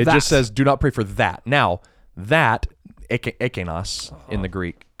for It just says do not pray for that. Now, that, ekenos in the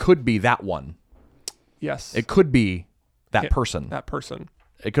Greek, could be that one. Yes. It could be that person. That person.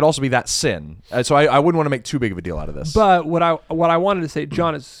 It could also be that sin. So I wouldn't want to make too big of a deal out of this. But what I wanted to say,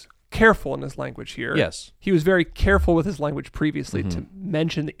 John is careful in his language here. Yes. He was very careful with his language previously to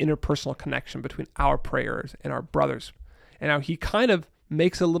mention the interpersonal connection between our prayers and our brothers. And now he kind of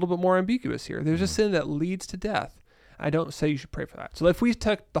makes it a little bit more ambiguous here. There's a sin that leads to death. I don't say you should pray for that. So if we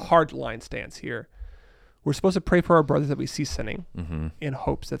took the hard line stance here, we're supposed to pray for our brothers that we see sinning in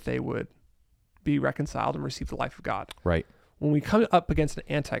hopes that they would be reconciled and receive the life of God. Right. When we come up against an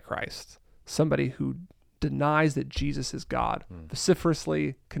antichrist, somebody who denies that Jesus is God,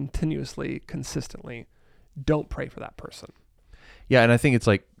 vociferously, continuously, consistently, don't pray for that person. Yeah, and I think it's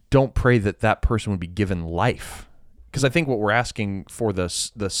like, don't pray that person would be given life. Because I think what we're asking for the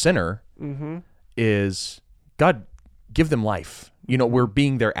sinner is, God, give them life. You know, we're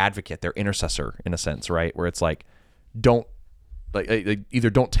being their advocate, their intercessor in a sense, right? Where it's like, don't, either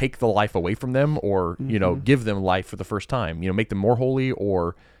don't take the life away from them or, you know, give them life for the first time. You know, make them more holy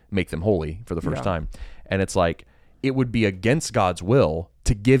or make them holy for the first time. And it's like, it would be against God's will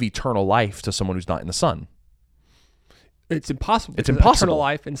to give eternal life to someone who's not in the Son. It's impossible. It's impossible. Eternal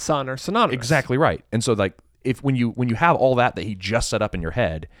life and Son are synonymous. Exactly right. And so, like, when you have all that he just set up in your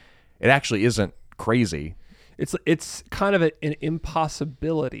head, it actually isn't crazy. It's kind of an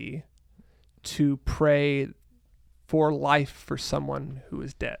impossibility to pray for life for someone who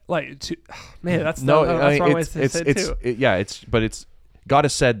is dead. Like, that's the wrong way to say it too. God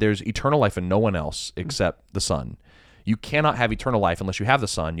has said there's eternal life in no one else except the Son. You cannot have eternal life unless you have the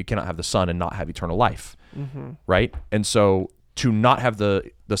Son. You cannot have the Son and not have eternal life, right? And so to not have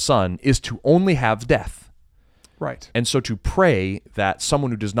the Son is to only have death. Right. And so to pray that someone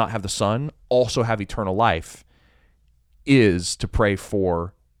who does not have the Son also have eternal life is to pray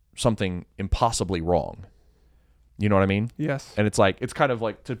for something impossibly wrong. You know what I mean? Yes. And it's like, it's kind of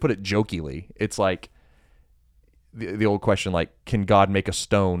like, to put it jokingly, it's like the old question, like, can God make a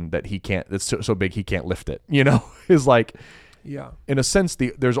stone that he can't, that's so big he can't lift it? You know, is like, yeah, in a sense,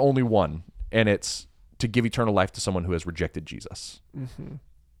 there's only one, and it's to give eternal life to someone who has rejected Jesus. Mm-hmm. And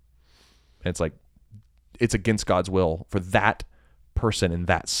it's like, it's against God's will for that person in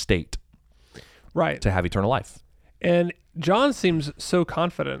that state, right, to have eternal life. And John seems so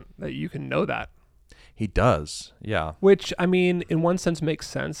confident that you can know that. He does, yeah. Which, I mean, in one sense makes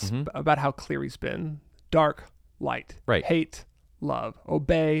sense about how clear he's been. Dark, light, right. Hate, love,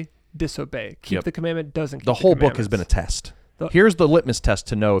 obey, disobey. Keep the commandment, doesn't keep the whole book has been a test. Here's the litmus test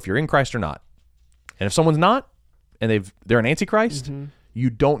to know if you're in Christ or not. And if someone's not, and they're an antichrist, you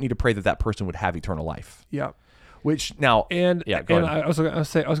don't need to pray that person would have eternal life. Yeah. Which now, I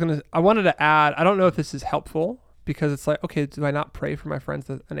wanted to add, I don't know if this is helpful, because it's like, okay, do I not pray for my friends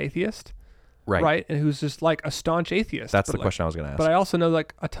that's an atheist? Right. And who's just like a staunch atheist. That's the question I was going to ask. But I also know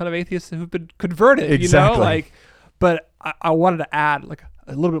like a ton of atheists who've been converted, exactly. You know, like, but I wanted to add like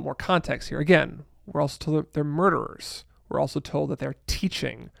a little bit more context here. Again, we're also told that they're murderers. We're also told that they're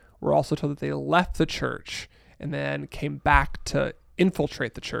teaching. We're also told that they left the church and then came back to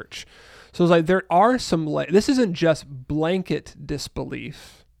infiltrate the church. So it's like, there are some, this isn't just blanket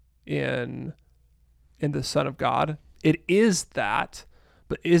disbelief in the Son of God. It is that,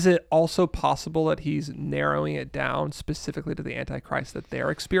 but is it also possible that he's narrowing it down specifically to the Antichrist that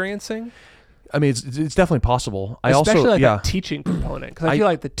they're experiencing? I mean, it's definitely possible. Especially that teaching component, because I feel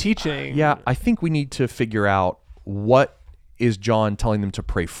like the teaching. Yeah, I think we need to figure out what is John telling them to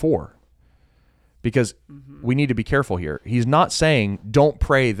pray for, because we need to be careful here. He's not saying don't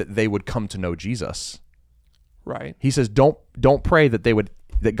pray that they would come to know Jesus. Right. He says don't pray that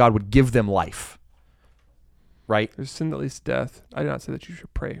that God would give them life. Right? There's sin that leads to death. I do not say that you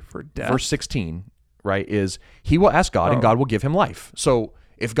should pray for death. Verse 16, right, is he will ask God and God will give him life. So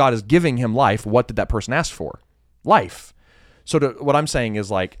if God is giving him life, what did that person ask for? Life. So what I'm saying is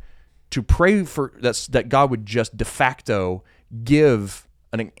like to pray for that God would just de facto give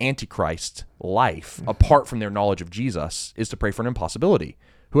an antichrist life apart from their knowledge of Jesus is to pray for an impossibility.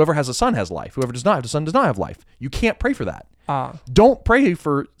 Whoever has a son has life. Whoever does not have a son does not have life. You can't pray for that. Don't pray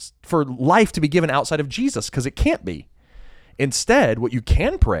for life to be given outside of Jesus, because it can't be. Instead, what you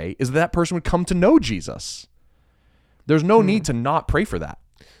can pray is that person would come to know Jesus. There's no need to not pray for that.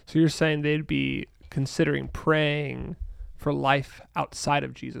 So you're saying they'd be considering praying for life outside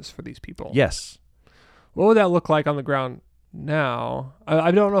of Jesus for these people? Yes. What would that look like on the ground now?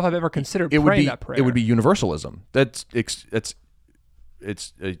 I don't know if I've ever considered praying that prayer. It would be universalism. It's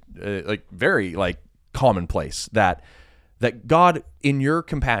like very like commonplace that God, in your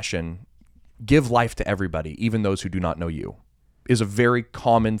compassion, give life to everybody, even those who do not know you, is a very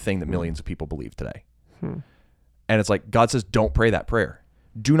common thing that millions of people believe today. And it's like God says, don't pray that prayer.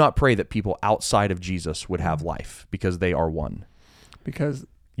 Do not pray that people outside of Jesus would have life, because they are one. Because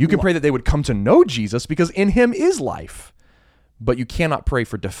you can pray that they would come to know Jesus, because in him is life. But you cannot pray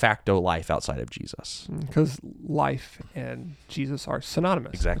for de facto life outside of Jesus. Because life and Jesus are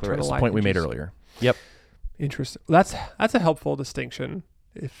synonymous. Exactly right. That's the point we made earlier. Yep. Interesting. That's a helpful distinction,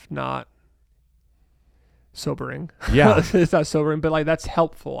 if not sobering. Yeah. It's not sobering, but like that's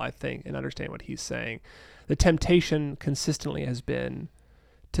helpful, I think, in understanding what he's saying. The temptation consistently has been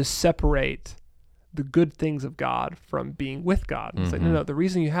to separate the good things of God from being with God. It's like, no, the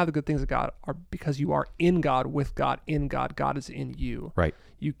reason you have the good things of God are because you are in God, with God, in God. God is in you. Right.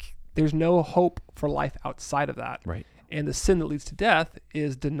 There's no hope for life outside of that. Right. And the sin that leads to death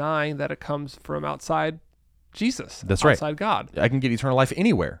is denying that it comes from outside Jesus. That's outside right. God. I can get eternal life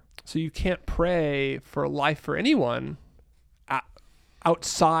anywhere. So you can't pray for life for anyone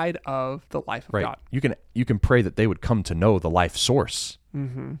outside of the life of God. You can pray that they would come to know the life source,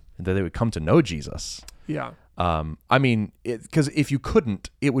 and that they would come to know Jesus. Yeah. I mean, because if you couldn't,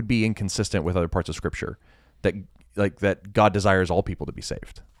 it would be inconsistent with other parts of Scripture that God desires all people to be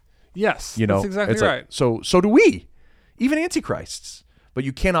saved. Yes, you know, that's exactly right. Like, so do we, even antichrists. But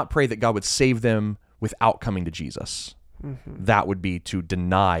you cannot pray that God would save them without coming to Jesus. That would be to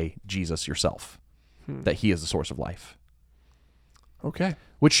deny Jesus yourself, that he is the source of life. Okay.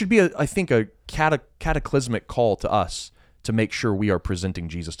 Which should be, I think, a cataclysmic call to us to make sure we are presenting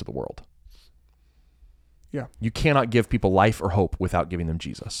Jesus to the world. Yeah. You cannot give people life or hope without giving them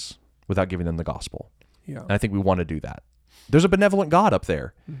Jesus, without giving them the gospel. Yeah. And I think we want to do that. There's a benevolent God up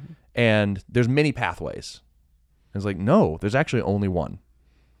there, and there's many pathways. It's like, no, there's actually only one.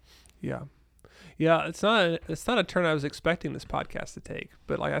 Yeah. Yeah, it's not a turn I was expecting this podcast to take,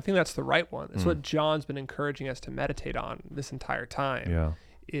 but like I think that's the right one. It's what John's been encouraging us to meditate on this entire time. Yeah.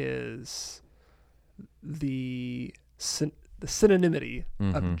 Is the synonymity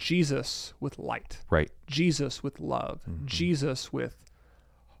of Jesus with light. Right. Jesus with love. Jesus with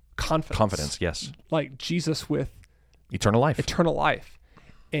confidence. Confidence, yes. Like Jesus with eternal life. Eternal life.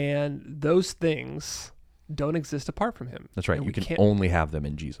 And those things don't exist apart from him. That's right. And you can only have them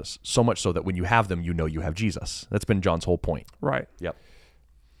in Jesus. So much so that when you have them, you know you have Jesus. That's been John's whole point. Right. Yep.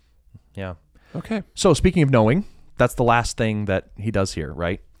 Yeah. Okay. So speaking of knowing, that's the last thing that he does here,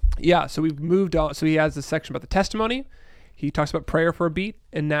 right? Yeah. So we've moved on. So he has this section about the testimony. He talks about prayer for a beat.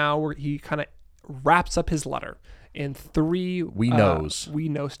 And now he kind of wraps up his letter in 3 we know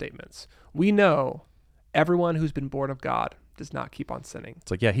statements. We know everyone who's been born of God does not keep on sinning.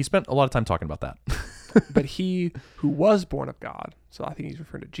 It's like, yeah, he spent a lot of time talking about that. But he who was born of God, so I think he's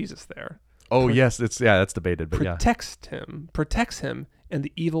referring to Jesus there. Oh, yes, that's debated, but protects him, and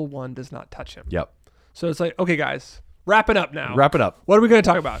the evil one does not touch him. Yep. So it's like, okay, guys, wrap it up now. Wrap it up. What are we going to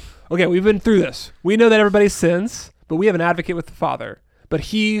talk about? Okay, we've been through this. We know that everybody sins, but we have an advocate with the Father. But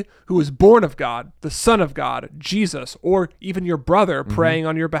he who is born of God, the Son of God, Jesus, or even your brother praying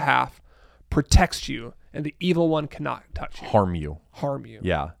on your behalf, protects you, and the evil one cannot touch you. Harm you.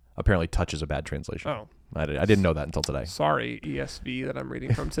 Yeah. Apparently touch is a bad translation. Oh. I didn't know that until today. Sorry, ESV that I'm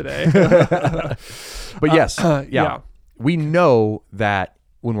reading from today. But yes, yeah. We know that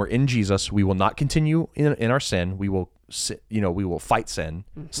when we're in Jesus, we will not continue in our sin. We will we will fight sin,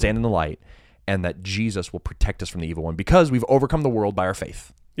 stand in the light, and that Jesus will protect us from the evil one because we've overcome the world by our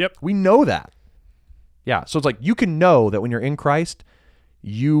faith. Yep. We know that. Yeah. So it's like you can know that when you're in Christ,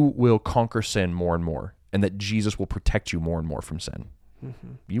 you will conquer sin more and more, and that Jesus will protect you more and more from sin.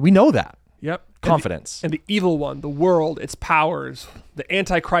 We know that. Yep. Confidence. And the evil one, the world, its powers, the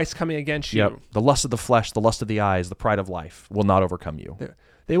Antichrist coming against you. Yep. The lust of the flesh, the lust of the eyes, the pride of life will not overcome you.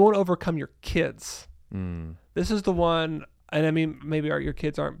 They won't overcome your kids. This is the one, and I mean, maybe your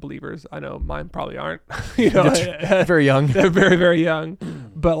kids aren't believers. I know mine probably aren't. Very young. They're very, very young.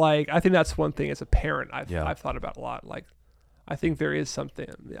 But like, I think that's one thing as a parent I've thought about a lot. Like, I think there is something,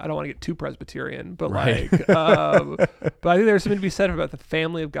 I don't want to get too Presbyterian, but right. but I think there's something to be said about the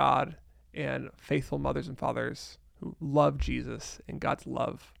family of God and faithful mothers and fathers who love Jesus and God's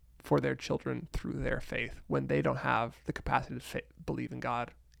love for their children through their faith when they don't have the capacity to believe in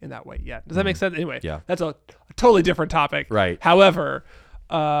God in that way yet. Does that make sense? Anyway, that's a totally different topic. Right. However,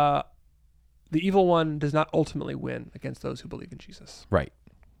 the evil one does not ultimately win against those who believe in Jesus. Right.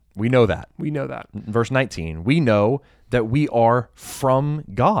 We know that. Verse 19, we know that we are from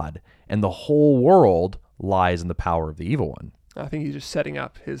God and the whole world lies in the power of the evil one. I think he's just setting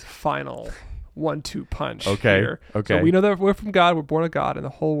up his final 1-2 punch here. Okay. So we know that we're from God, we're born of God, and the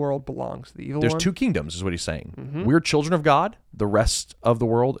whole world belongs to the evil one. There's 2 kingdoms is what he's saying. We're children of God. The rest of the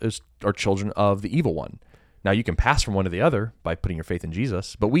world are children of the evil one. Now, you can pass from one to the other by putting your faith in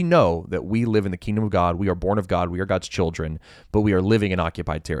Jesus, but we know that we live in the kingdom of God. We are born of God. We are God's children, but we are living in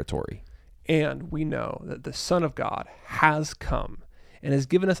occupied territory. And we know that the Son of God has come and has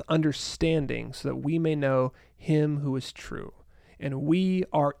given us understanding so that we may know him who is true. And we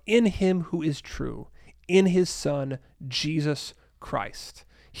are in him who is true, in his Son, Jesus Christ.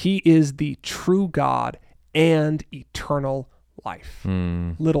 He is the true God and eternal life.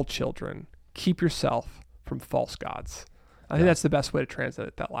 Little children, keep yourself from false gods. I think that's the best way to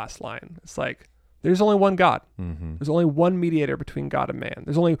translate that last line. It's like, there's only one God. There's only one mediator between God and man.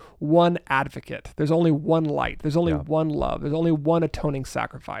 There's only one advocate. There's only one light. There's only one love. There's only one atoning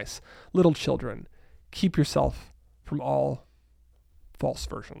sacrifice. Little children, keep yourself from all false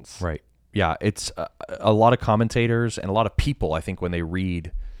versions. Right. Yeah. It's a lot of commentators and a lot of people, I think, when they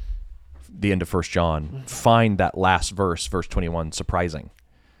read the end of 1 John, find that last verse, verse 21, surprising.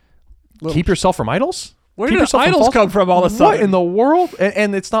 Keep yourself from idols? Where did idols come from all of a sudden? What in the world?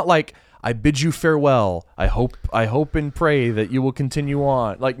 And it's not like, I bid you farewell. I hope and pray that you will continue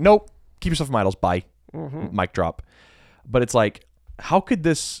on. Like, nope. Keep yourself from idols. Bye. Mic drop. But it's like, how could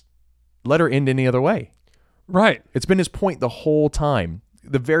this letter end any other way? Right. It's been his point the whole time.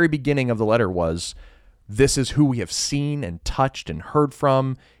 The very beginning of the letter was, this is who we have seen and touched and heard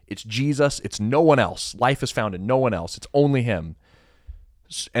from. It's Jesus. It's no one else. Life is found in no one else. It's only him.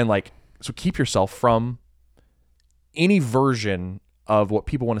 And like, so keep yourself from any version of what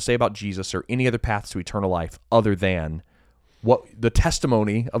people want to say about Jesus or any other paths to eternal life other than what the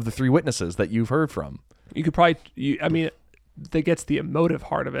testimony of the 3 witnesses that you've heard from. You could probably, that gets the emotive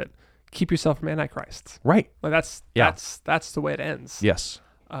heart of it. Keep yourself from antichrists. Right. Like that's the way it ends. Yes.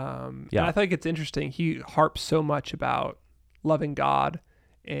 And I think it's interesting. He harps so much about loving God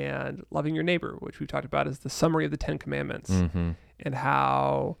and loving your neighbor, which we've talked about as the summary of the 10 Commandments, and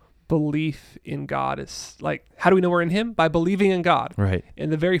how belief in God is like, how do we know we're in him? By believing in God. Right.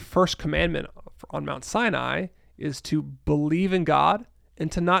 And the very first commandment on Mount Sinai is to believe in God and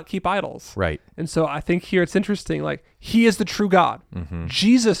to not keep idols. Right. And so I think here it's interesting, like, he is the true God.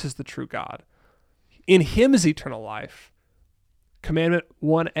 Jesus is the true God. In him is eternal life. Commandment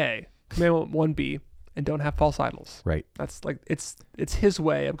 1A, commandment 1B, and don't have false idols. Right. That's like, it's his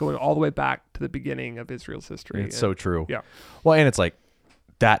way of going all the way back to the beginning of Israel's history. It's so true. Yeah. Well, and it's like,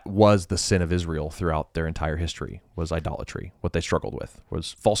 that was the sin of Israel throughout their entire history, was idolatry. What they struggled with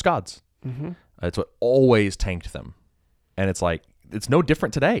was false gods. It's what always tanked them. And it's like, it's no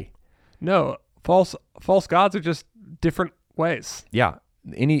different today. No, false gods are just different ways. Yeah.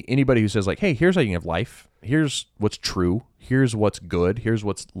 Anybody who says like, hey, here's how you can have life. Here's what's true. Here's what's good. Here's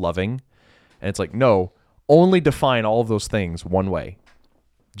what's loving. And it's like, no, only define all of those things one way.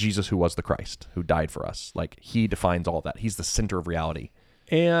 Jesus, who was the Christ, who died for us. Like, he defines all of that. He's the center of reality.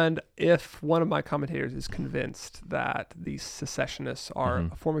 And if one of my commentators is convinced that these secessionists are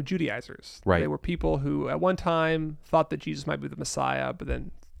a form of Judaizers, right. They were people who at one time thought that Jesus might be the Messiah, but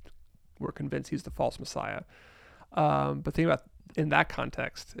then were convinced he's the false Messiah. But think about in that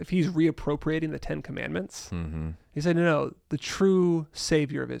context, if he's reappropriating the 10 Commandments, he said, no, the true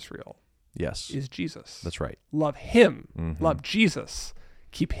Savior of Israel is Jesus. That's right. Love him, love Jesus,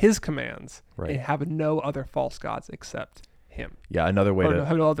 keep his commands, right. and have no other false gods except him. Yeah, another way to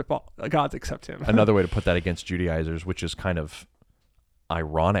have no other gods except him. Another way to put that against Judaizers, which is kind of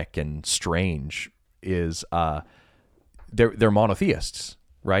ironic and strange, is they're monotheists,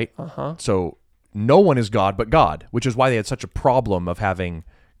 right? So no one is God but God, which is why they had such a problem of having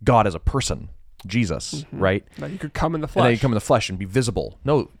God as a person, Jesus, right? Now you could come in the flesh. And then you come in the flesh and be visible.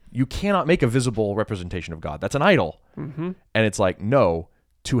 No, you cannot make a visible representation of God. That's an idol. And it's like, no,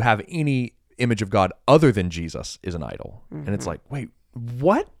 to have any image of God other than Jesus is an idol. And it's like, wait,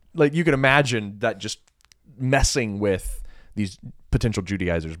 what? Like, you can imagine that just messing with these potential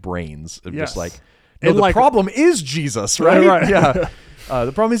Judaizers' brains of just like, no, the problem is Jesus, right? Right. Yeah.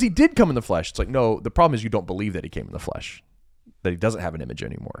 The problem is he did come in the flesh. It's like, no, the problem is you don't believe that he came in the flesh, that he doesn't have an image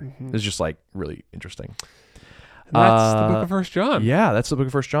anymore. It's just like really interesting. And that's the book of 1 John. Yeah, that's the book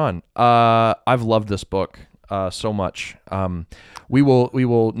of 1 John. I've loved this book so much. We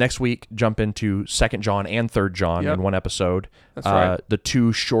will next week jump into 2 John and 3 John in one episode. That's right. The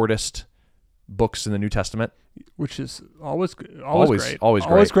two shortest books in the New Testament, which is always great.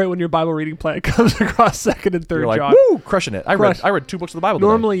 Always great when your Bible reading plan comes across 2nd and 3rd You're like, John. Woo, crushing it. I read 2 books of the Bible today.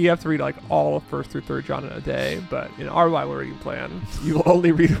 Normally you have to read like all of 1st through 3rd John in a day, but in our Bible reading plan, you will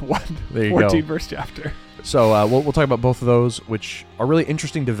only read one 14 verse chapter. So we'll talk about both of those, which are really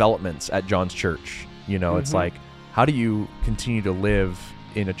interesting developments at John's church. You know, it's like, how do you continue to live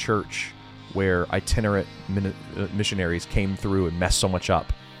in a church where itinerant missionaries came through and messed so much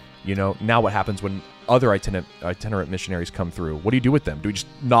up? You know, now what happens when other itinerant missionaries come through? What do you do with them? Do we just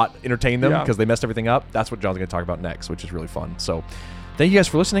not entertain them because they messed everything up? That's what John's going to talk about next, which is really fun. So thank you guys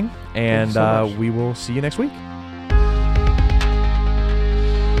for listening, and we will see you next week.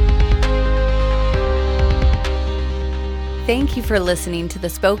 Thank you for listening to the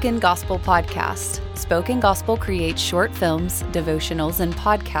Spoken Gospel Podcast. Spoken Gospel creates short films, devotionals, and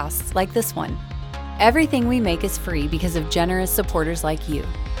podcasts like this one. Everything we make is free because of generous supporters like you.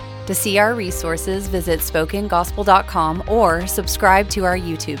 To see our resources, visit spokengospel.com or subscribe to our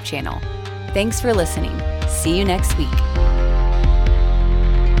YouTube channel. Thanks for listening. See you next week.